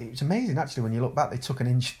first. So it was amazing actually when you look back. They took an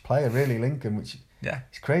injured player, really, Lincoln, which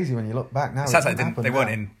it's crazy when you look back now. It sounds like they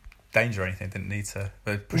weren't in danger or anything. Didn't need to.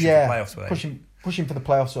 They were pushing for playoffs, were they? pushing for the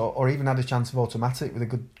playoffs, or even had a chance of automatic with a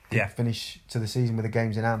good finish to the season with the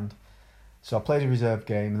games in hand. So I played a reserve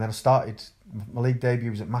game, and then I started. My league debut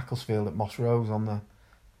was at Macclesfield at Moss Rose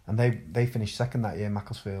and they finished second that year,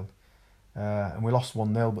 Macclesfield. And we lost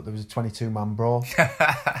 1-0, but there was a 22-man brawl.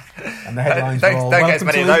 And the headlines were all, welcome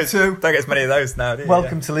to League Two. Don't get as many of those now, do you?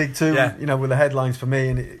 Welcome to League Two, Yeah. you know, with the headlines for me.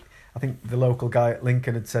 And I think the local guy at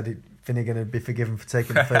Lincoln had said Finnegan would be forgiven for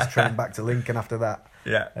taking the first train back to Lincoln after that.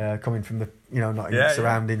 Yeah. Coming from the, not in the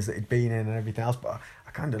surroundings that he'd been in and everything else. But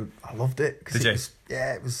I loved it. Did you?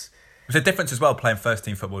 It was... Was there a difference as well playing first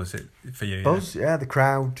team football, is it, for you? Buzz, the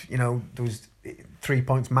crowd, there was 3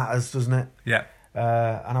 points matters, doesn't it? Yeah.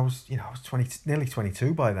 And I was, nearly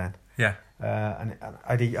 22 by then. Yeah. And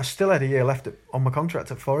I still had a year left on my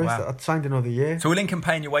contract at Forest. Wow. I'd signed another year. So were Lincoln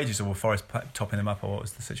paying your wages, or were Forest topping them up, or what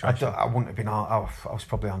was the situation? I wouldn't have been on. I was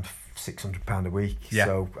probably on £600 a week. Yeah.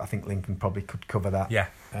 So I think Lincoln probably could cover that. Yeah.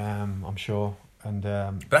 I'm sure. And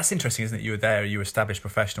but that's interesting, isn't it? You were there, you were established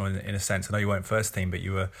professional in a sense. I know you weren't first team, but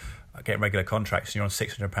you were getting regular contracts, and you're on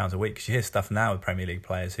 £600 a week. Because you hear stuff now with Premier League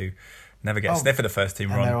players who never get a sniff of the first team,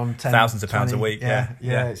 and are they're on 10, thousands of 20, pounds a week. Yeah,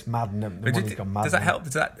 it's mad. And the money's gone mad. Does that help?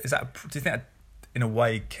 Do you think that in a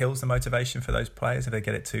way kills the motivation for those players if they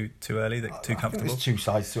get it too early, too comfortable? I think there's two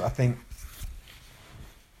sides to it. I think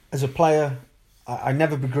as a player, I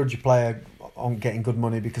never begrudge a player on getting good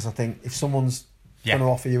money, because I think if someone's going to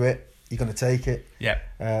offer you it, you're going to take it.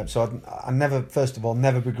 Yeah. So I never, first of all,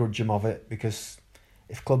 never begrudge them of it, because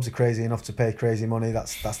if clubs are crazy enough to pay crazy money,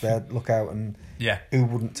 that's their lookout, and who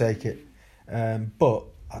wouldn't take it? But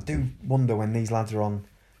I do wonder when these lads are on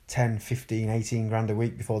 10, 15, 18 grand a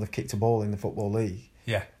week before they've kicked a ball in the Football League.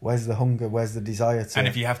 Yeah. Where's the hunger? Where's the desire to... And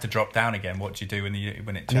if you have to drop down again, what do you do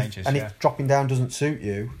when it changes? If dropping down doesn't suit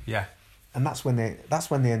you... Yeah. And that's when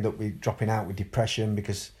they end up with dropping out with depression,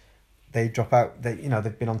 because they drop out.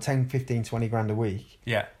 They've been on 10, 15, 20 grand a week.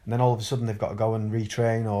 Yeah. And then all of a sudden they've got to go and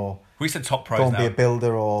retrain, or we said top pros go and now. be a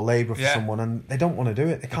builder or labourer for someone, and they don't want to do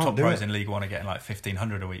it. They can't do it. Top pros in League One are getting like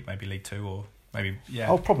 1,500 a week, maybe League Two, or maybe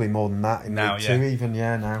Oh, probably more than that in now, League Two even.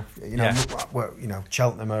 Yeah, now we're,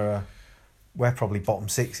 Cheltenham are we're probably bottom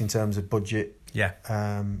 6 in terms of budget. Yeah.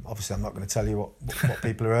 Obviously, I'm not going to tell you what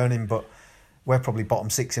people are earning, but we're probably bottom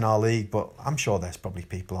 6 in our league. But I'm sure there's probably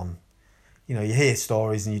people on. You hear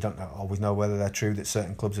stories and you don't always know whether they're true, that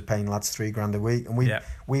certain clubs are paying lads 3 grand a week, and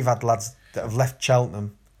we've had lads that have left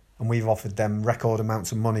Cheltenham and we've offered them record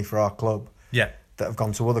amounts of money for our club. Yeah. That have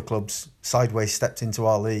gone to other clubs, sideways stepped into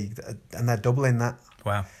our league, and they're doubling that.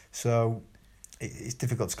 Wow. So it's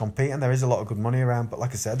difficult to compete, and there is a lot of good money around. But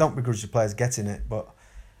like I said, I don't begrudge the players getting it, but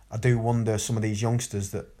I do wonder, some of these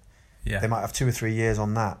youngsters that they might have 2 or 3 years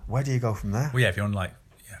on that. Where do you go from there? Well, if you're on like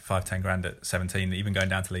 5-10 grand at 17, even going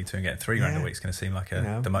down to League Two and getting 3 grand a week is going to seem like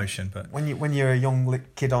a demotion. But when you're a young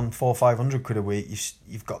kid on 400-500 quid a week,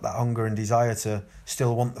 you've got that hunger and desire to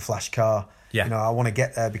still want the flash car. Yeah. I want to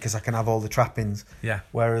get there because I can have all the trappings. Yeah.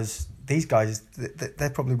 Whereas these guys, they're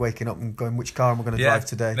probably waking up and going, which car am I going to drive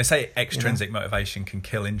today? They say extrinsic motivation can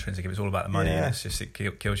kill intrinsic if it's all about the money. Yeah. And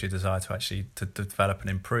it kills your desire to actually to develop and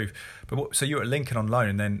improve. But so you were at Lincoln on loan,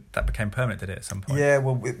 and then that became permanent, did it, at some point? Yeah.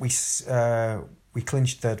 Well, we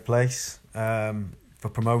clinched 3rd place for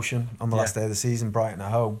promotion on the last day of the season, Brighton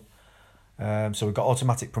at home. So we got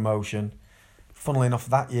automatic promotion. Funnily enough,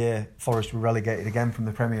 that year Forest were relegated again from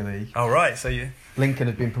the Premier League. Oh right, so Lincoln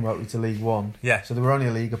had been promoted to League One. Yeah. So they were only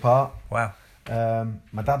a league apart. Wow.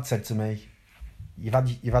 My dad said to me, "You've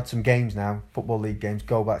had some games now, Football League games.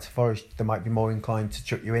 Go back to Forest. They might be more inclined to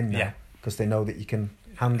chuck you in now because they know that you can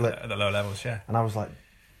handle it at the lower levels." Yeah. And I was like,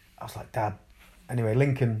 Dad. Anyway,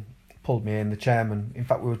 Lincoln pulled me in. The chairman. In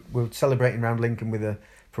fact, we were celebrating around Lincoln with a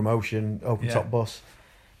promotion, open top bus.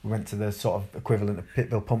 We went to the sort of equivalent of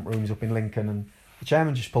Pitville pump rooms up in Lincoln, and the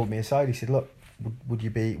chairman just pulled me aside. He said, "Look, would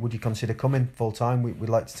you consider coming full time? We'd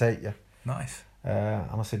like to take you." Nice. And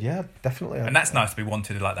I said, "Yeah, definitely." And that's nice to be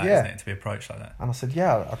wanted like that, isn't it? To be approached like that. And I said,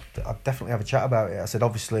 "Yeah, I'd definitely have a chat about it." I said,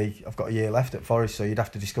 "Obviously, I've got a year left at Forest, so you'd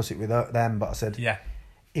have to discuss it with them." But I said,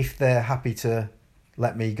 if they're happy to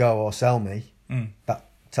let me go or sell me, that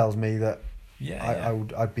tells me that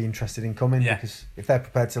I'd be interested in coming, because if they're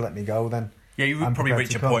prepared to let me go, then you would probably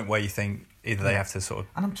reach a point where you think either they have to sort of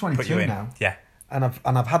and I'm 22 put you in. now, and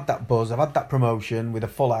I've had that buzz, I've had that promotion with a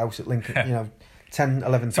full house at Lincoln, 10,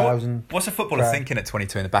 11,000. So what's a footballer thinking at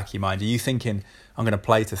 22 in the back of your mind? Are you thinking, I'm going to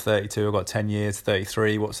play to 32, I've got 10 years,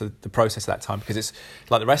 33? What's the process at that time? Because it's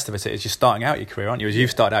like the rest of us, it's just starting out your career, aren't you? As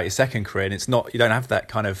you've started out your second career, and it's not, you don't have that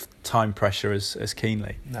kind of time pressure as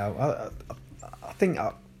keenly. No, I think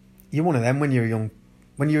you're one of them when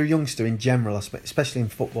you're a youngster in general, especially in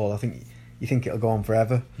football. I think you think it'll go on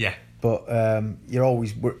forever. Yeah. But you're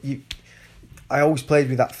always... I always played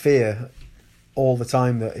with that fear all the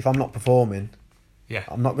time that if I'm not performing, Yeah.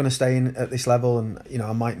 I'm not going to stay in at this level, and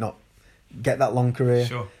I might not get that long career.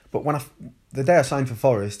 Sure. But the day I signed for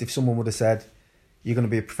Forest, if someone would have said you're going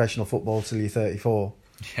to be a professional footballer till you're 34,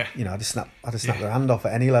 Yeah. I'd have snapped their hand off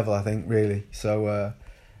at any level, I think, really. So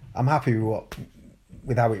I'm happy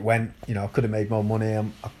with how it went. I could have made more money. I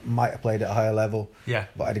might have played at a higher level. Yeah.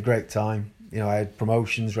 But I had a great time. I had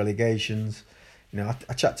promotions, relegations.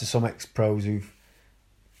 I chat to some ex-pros who've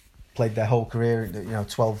played their whole career,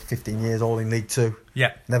 12, 15 years, all in League Two.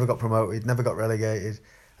 Yeah. Never got promoted, never got relegated,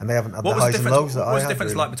 and they haven't had What the was highs the and lows difference? that I had. What was the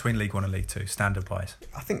difference really. like between League One and League Two, standard-wise?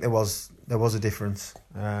 I think there was a difference,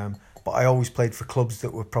 but I always played for clubs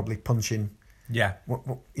that were probably punching. Yeah.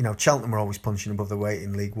 Cheltenham were always punching above their weight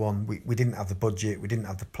in League One. We didn't have the budget, we didn't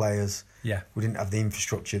have the players, Yeah. we didn't have the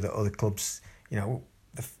infrastructure that other clubs.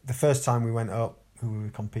 The first time we went up, who were we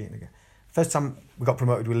competing against? First time we got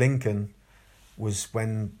promoted with Lincoln was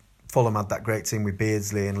when Fulham had that great team with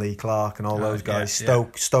Beardsley and Lee Clark and all those guys. Yeah.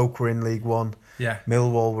 Stoke were in League One. Yeah.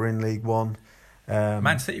 Millwall were in League One.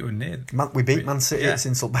 Man City were near. We beat Man City at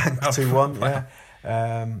Sincil Bank 2-1. Wow.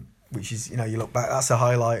 Yeah. Which is, you look back, that's a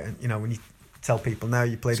highlight. And when you tell people now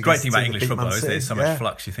you played It's a great against thing a about team that English beat football, Man is City. there's so much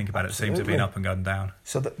flux. You think about it seems to have been up and gone down.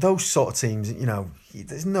 So those sort of teams,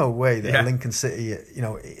 there's no way that Lincoln City,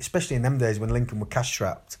 especially in them days when Lincoln were cash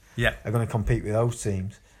strapped, are going to compete with those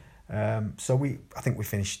teams. So I think we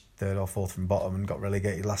finished third or fourth from bottom and got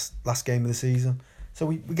relegated last game of the season. So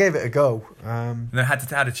we gave it a go. And then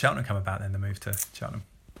how did Cheltenham come about then, the move to Cheltenham?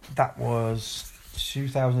 That was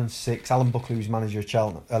 2006. Alan Buckley was manager of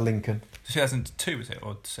Cheltenham, Lincoln. 2002 was it,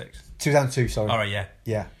 or 6? 2002, sorry. All right,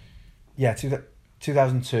 Yeah,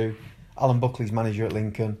 2002. Alan Buckley's manager at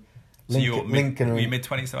Lincoln. So Lincoln were are you in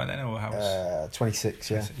mid-20s then, or how was...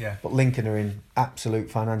 26, yeah. Yeah. But Lincoln are in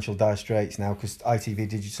absolute financial dire straits now because ITV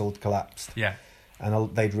Digital had collapsed. Yeah.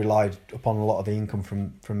 And they'd relied upon a lot of the income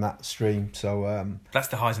from that stream. So that's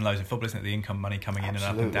the highs and lows in football, isn't it? The income money coming in and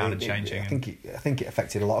up and down and changing. I think it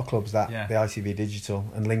affected a lot of clubs, the ITV Digital,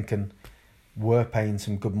 and Lincoln were paying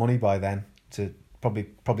some good money by then to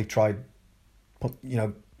probably tried,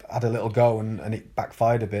 had a little go and it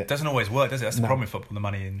backfired a bit. It doesn't always work, does it? That's the problem with football, the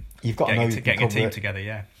money in you've got getting a team together,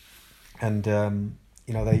 yeah. And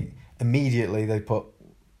they immediately put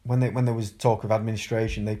when there was talk of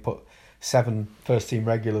administration, they put 7 first team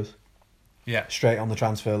regulars straight on the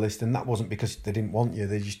transfer list, and that wasn't because they didn't want you,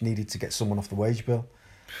 they just needed to get someone off the wage bill.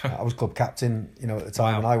 I was club captain, at the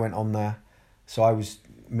time when I went on there, so I was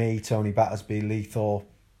me, Tony Battersby, Lee Thorpe,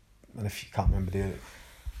 and if you can't remember the other,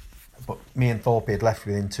 but me and Thorpe had left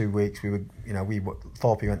within 2 weeks.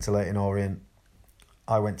 Thorpe went to Leyton Orient,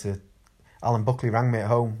 I went to Alan Buckley rang me at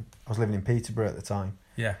home. I was living in Peterborough at the time,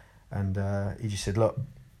 and he just said, look,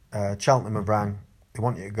 Cheltenham have rang, they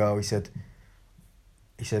want you to go. He said,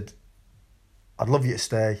 I'd love you to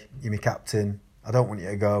stay, you're my captain, I don't want you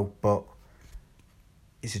to go, but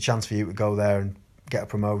it's a chance for you to go there and get a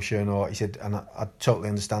promotion. Or he said, and I'd totally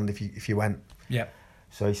understand if you went. Yeah.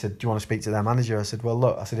 So he said, do you want to speak to their manager? I said, well,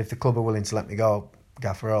 look, if the club are willing to let me go,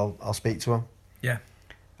 Gaffer, I'll speak to him. Yeah.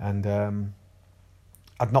 And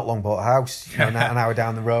I'd not long bought a house, an hour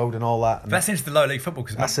down the road and all that. And that's into the lower league football,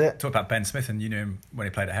 because that's it. Talk about Ben Smith, and you knew him when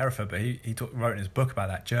he played at Hereford, but he wrote in his book about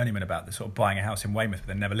that journeyman, about the sort of buying a house in Weymouth but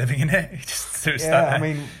then never living in it. He just sort of I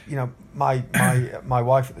mean, my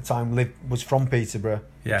wife at the time was from Peterborough,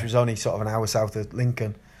 which was only sort of an hour south of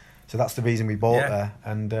Lincoln, so that's the reason we bought there.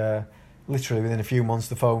 And literally within a few months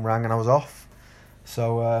the phone rang and I was off.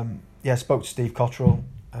 So I spoke to Steve Cottrell,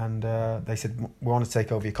 and they said, we want to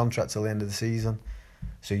take over your contract till the end of the season.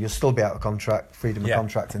 So you'll still be out of contract, freedom of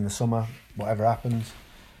contract in the summer, whatever happens.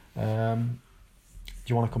 Do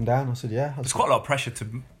you want to come down? I said, yeah. There's quite a lot of pressure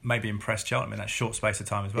to maybe impress Cheltenham in that short space of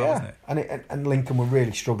time as well, isn't it? And Lincoln were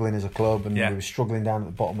really struggling as a club, and we were struggling down at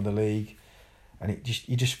the bottom of the league, and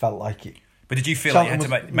you just felt like it. But did you feel like you had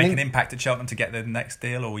to make an impact at Cheltenham to get the next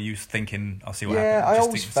deal, or were you thinking, I'll see what happens? Yeah, I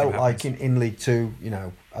always felt like in League Two,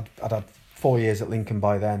 I'd had 4 years at Lincoln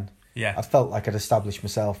by then. Yeah. I felt like I'd established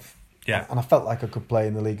myself. Yeah. And I felt like I could play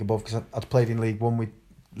in the league above, because I'd played in League One with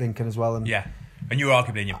Lincoln as well. And and you were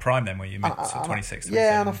arguably in your prime then, were you? Mid 26, 27?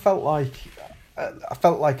 Yeah, and I felt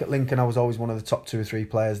like at Lincoln I was always one of the top 2 or 3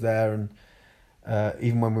 players there, and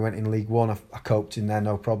even when we went in League One, I coped in there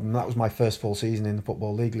no problem. That was my first full season in the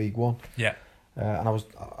Football League, League One. Yeah. And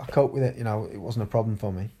I coped with it. It wasn't a problem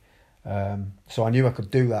for me. So I knew I could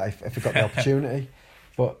do that if I got the opportunity.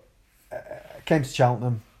 But I came to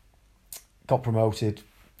Cheltenham, got promoted.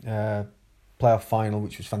 Playoff final,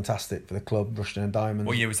 which was fantastic for the club, Rushden and Diamonds.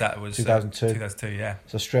 What year was that? It was 2002. 2002, yeah.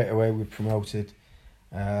 So straight away we were promoted,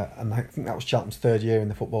 and I think that was Cheltenham's third year in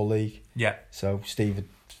the Football League. Yeah. So Steve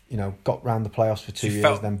had, got round the playoffs for 2 years.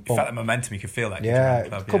 You Then felt that momentum. You could feel that. Yeah,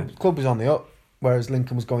 the club was on the up, whereas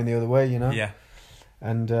Lincoln was going the other way. Yeah.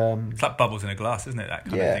 And it's like bubbles in a glass, isn't it? That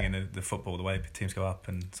kind of thing in the football, the way teams go up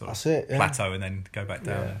and sort of plateau and then go back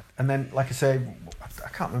down. Yeah. And then, like I say, I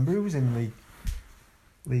can't remember who was in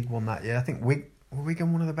League One that year. I think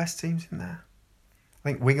Wigan one of the best teams in there. I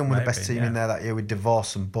think Wigan were the best team in there that year with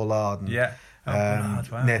DeVos and Bullard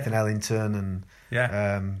and Nathan Ellington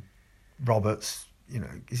and Roberts.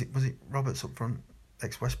 Was it Roberts up front?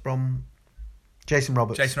 Ex-West Brom, Jason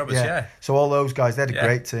Roberts. Yeah. So all those guys, they had a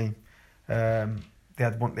great team. They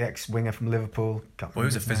had the ex-winger from Liverpool. He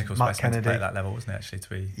was a physical specimen to play at that level, wasn't it? Actually, to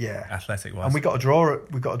be athletic wise. And we got a draw at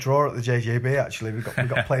the JJB. Actually, we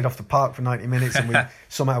got played off the park for 90 minutes, and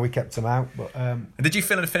somehow we kept them out. But did you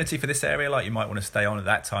feel an affinity for this area? Like you might want to stay on at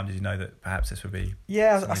that time? Did you know that perhaps this would be?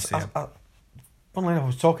 Yeah, funnily enough, I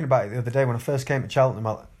was talking about it the other day when I first came to Cheltenham.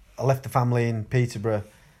 I left the family in Peterborough.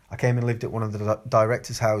 I came and lived at one of the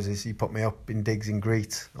directors' houses. He put me up in digs in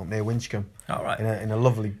Greet, up near Winchcombe. Oh, right. In a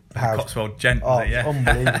lovely house. Cotswold gent,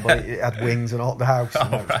 unbelievable. It had wings and all the house.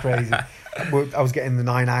 It was crazy. I was getting the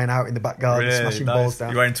 9-9 out in the back garden, smashing balls down.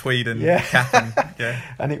 You were wearing tweed and cap and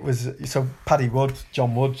And it was, so Paddy Wood,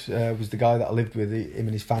 John Wood, was the guy that I lived with. Him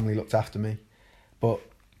and his family looked after me. But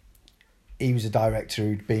he was a director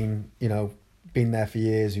who'd been there for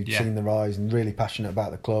years, who'd seen the rise and really passionate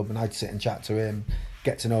about the club. And I'd sit and chat to him,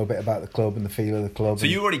 get to know a bit about the club and the feel of the club. So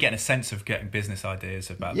you were already getting a sense of getting business ideas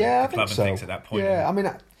about the club and things at that point? Yeah, I mean,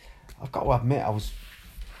 I've got to admit, I was.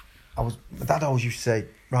 My dad always used to say,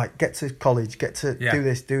 right, get to college, get to do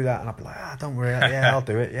this, do that. And I'd be like, don't worry, I'll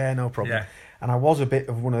do it. Yeah, no problem. Yeah. And I was a bit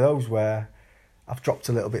of one of those where I've dropped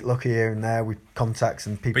a little bit lucky here and there with contacts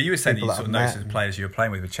and people. But you were saying that you sort of noticed the players you were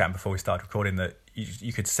playing with chatting before we started recording that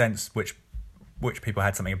you could sense which people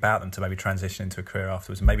had something about them to maybe transition into a career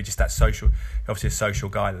afterwards, and maybe just that social, obviously a social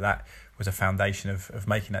guy, that was a foundation of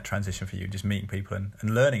making that transition for you, just meeting people and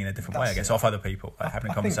learning in a different way, I guess, off other people,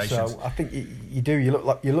 having conversations. I think you do. You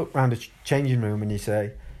look around a changing room and you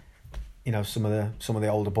say, some of the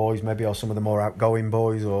older boys maybe, or some of the more outgoing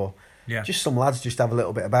boys, or just some lads just have a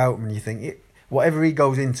little bit about them, and you think whatever he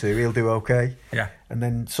goes into, he'll do okay. Yeah. And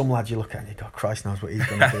then some lads you look at and you go, Christ knows what he's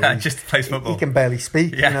going to do. Just plays football. He can barely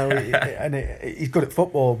speak, and he's good at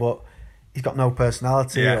football, but he's got no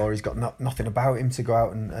personality, or he's got nothing about him to go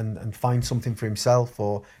out and find something for himself,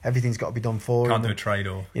 or everything's got to be done for him. Can't do a trade,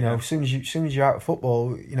 or as soon as you're out of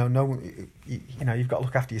football, you've got to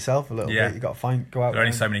look after yourself a little bit. You've got to go out. There are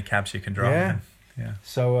only so many cabs you can drive. Yeah. Yeah.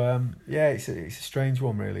 So it's a strange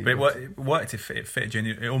one, really. But it worked. It fitted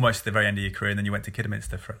you almost at the very end of your career, and then you went to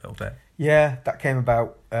Kidderminster for a little bit. Yeah, that came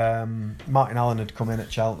about. Martin Allen had come in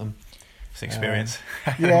at Cheltenham. It's experience.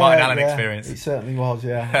 Martin Allen experience. It certainly was.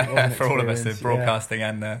 Yeah, for all of us, the broadcasting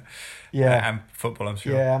and football, I'm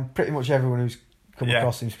sure. Yeah, and pretty much everyone who's come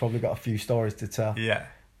across him's probably got a few stories to tell. Yeah.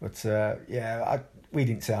 But we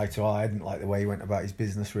didn't say eye to eye. I didn't like the way he went about his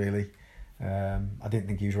business, really. I didn't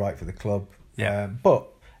think he was right for the club. Yeah. But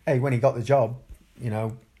hey, when he got the job,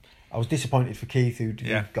 I was disappointed for Keith, who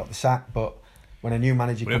got the sack. But when a new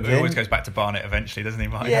manager comes in, it always goes back to Barnett eventually, doesn't he,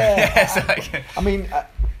 Mike? Yeah. I mean,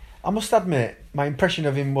 I must admit, my impression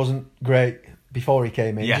of him wasn't great before he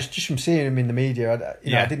came in. Just from seeing him in the media,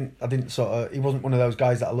 I didn't sort of. He wasn't one of those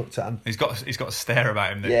guys that I looked at. And he's got a stare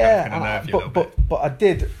about him that kind of nerve you a little bit. But I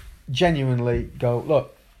did genuinely go,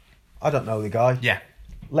 look, I don't know the guy. Yeah.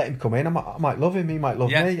 Let him come in. I might love him. He might love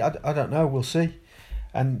me. I don't know. We'll see.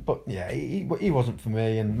 But he wasn't for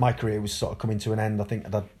me. And my career was sort of coming to an end. I think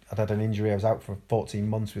I'd had an injury. I was out for 14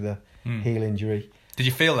 months with a heel injury. Did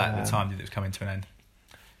you feel that at the time that it was coming to an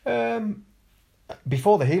end?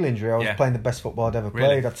 Before the heel injury, I was playing the best football I'd ever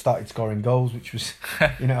played. I'd started scoring goals, which was,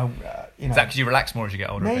 Is that because you relax more as you get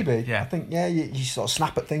older? Maybe. Yeah. I think you sort of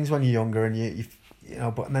snap at things when you're younger, and you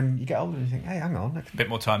but then you get older and you think, hey, hang on, a bit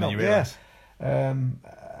more time than you realise.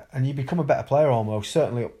 And you become a better player almost,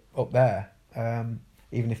 certainly up there,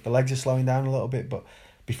 even if the legs are slowing down a little bit. But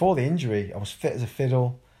before the injury, I was fit as a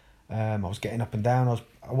fiddle. I was getting up and down.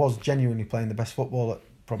 I was genuinely playing the best football at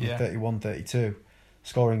probably 31, 32,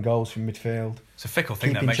 scoring goals from midfield. It's a fickle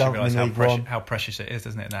thing that makes you realise how precious it is,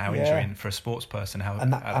 doesn't it? Now, how injury for a sports person, how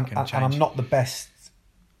that can change. And I'm not the best.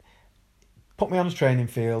 Put me on a training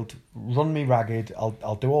field, run me ragged.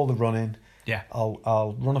 I'll do all the running. Yeah,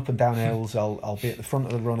 I'll run up and down hills. I'll be at the front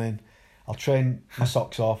of the running. I'll train my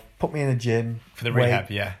socks off. Put me in a gym for the rehab,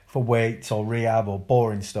 for weights or rehab or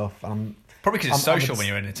boring stuff. And probably because it's social when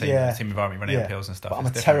you're in a team environment, running up hills and stuff. But I'm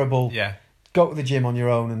a terrible. Go to the gym on your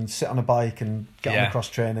own and sit on a bike and get on the cross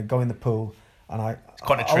trainer, go in the pool. And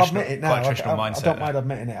I'll admit it now. Quite a traditional mindset. I don't mind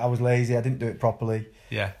admitting it. I was lazy. I didn't do it properly.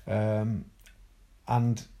 Yeah.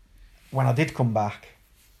 And when I did come back,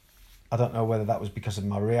 I don't know whether that was because of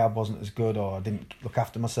my rehab wasn't as good or I didn't look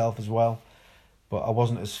after myself as well, but I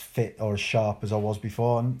wasn't as fit or as sharp as I was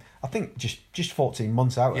before. And I think just 14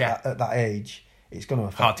 months out at that age, it's going to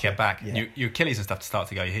affect hard to get back. Yeah. Your Achilles and stuff to start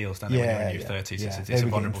to go your heels, don't they? When you're in your 30s, it's a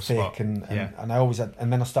vulnerable spot. And I always had,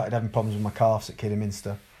 and then I started having problems with my calves at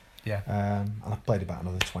Kidderminster. Yeah. And I played about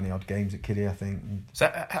another 20 odd games at Kiddie, I think.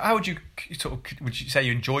 So how would you say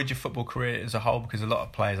you enjoyed your football career as a whole? Because a lot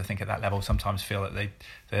of players, I think, at that level sometimes feel that they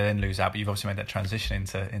then lose out. But you've obviously made that transition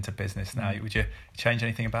into business now. Would you change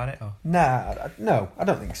anything about it? Or? No, I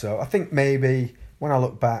don't think so. I think maybe when I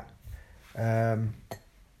look back, I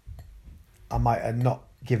might have not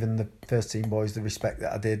given the first team boys the respect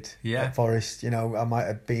that I did at Forest. I might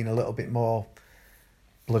have been a little bit more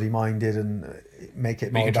bloody minded and make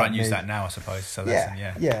it more. You can try and me. use that now, I suppose. It's a lesson,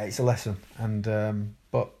 yeah, it's a lesson. And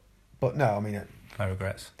but no, I mean, no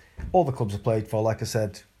regrets. All the clubs I played for, like I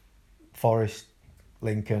said, Forest,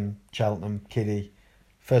 Lincoln, Cheltenham, Kiddie,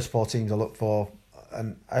 first 4 teams I looked for,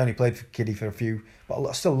 and I only played for Kiddie for a few, but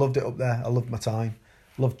I still loved it up there. I loved my time,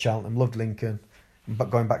 loved Cheltenham, loved Lincoln, but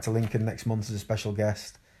going back to Lincoln next month as a special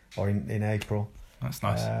guest, or in April. That's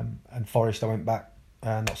nice. And Forest, I went back.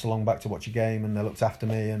 Not so long back to watch a game, and they looked after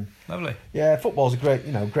me. And lovely. Yeah, football's a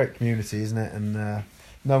great community, isn't it? And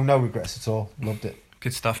no regrets at all. Loved it.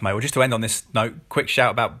 Good stuff, mate. Well, just to end on this note, quick shout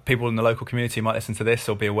about people in the local community who might listen to this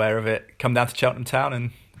or be aware of it. Come down to Cheltenham Town and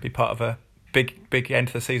be part of a big end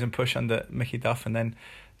to the season push under Mickey Duff, and then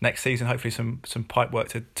next season hopefully some pipe work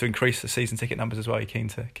to increase the season ticket numbers as well. You're keen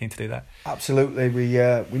to do that? Absolutely.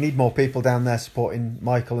 We need more people down there supporting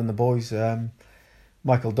Michael and the boys.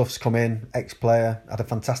 Michael Duff's come in, ex-player, had a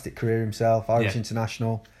fantastic career himself, Irish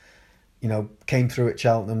international. Came through at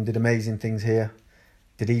Cheltenham, did amazing things here,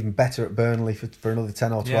 did even better at Burnley for another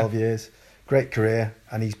 10 or 12 years. Great career,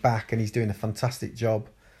 and he's back and he's doing a fantastic job.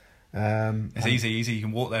 It's easy. You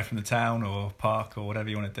can walk there from the town or park or whatever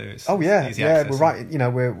you want to do. It's easy access. We're right.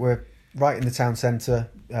 We're right in the town centre,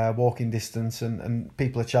 walking distance, and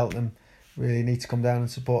people at Cheltenham really need to come down and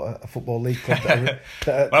support a football league club.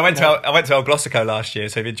 I went to El Glossico last year,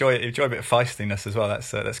 so if you enjoy a bit of feistiness as well,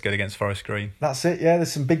 that's good against Forest Green. That's it. Yeah,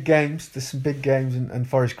 there's some big games. And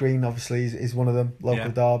Forest Green obviously is one of them. Local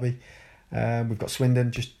derby. We've got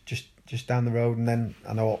Swindon just down the road, and then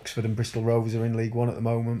I know Oxford and Bristol Rovers are in League One at the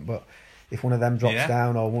moment, but if one of them drops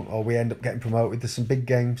down or we end up getting promoted, there's some big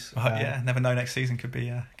games. Never know. Next season could be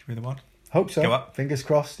the one. Hope so. Go up. Fingers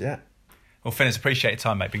crossed. Yeah. Well, Finners, appreciate your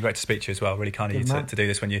time, mate. Been great to speak to you as well. Really kind of you to do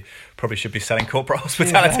this when you probably should be selling corporate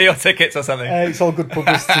hospitality or tickets or something. It's all good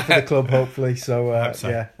publicity for the club, hopefully. So,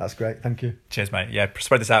 yeah, that's great. Thank you. Cheers, mate. Yeah,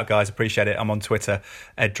 spread this out, guys. Appreciate it. I'm on Twitter,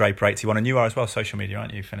 EdDraper81. And you are as well, social media,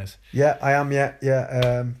 aren't you, Finners? Yeah, I am, yeah.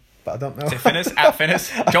 But I don't know. Is it Finners? At Finners?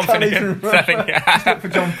 John Finnegan? Just look for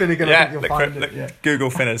John Finnegan. I think you'll find it. Google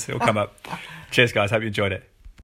Finners. It'll come up. Cheers, guys. Hope you enjoyed it.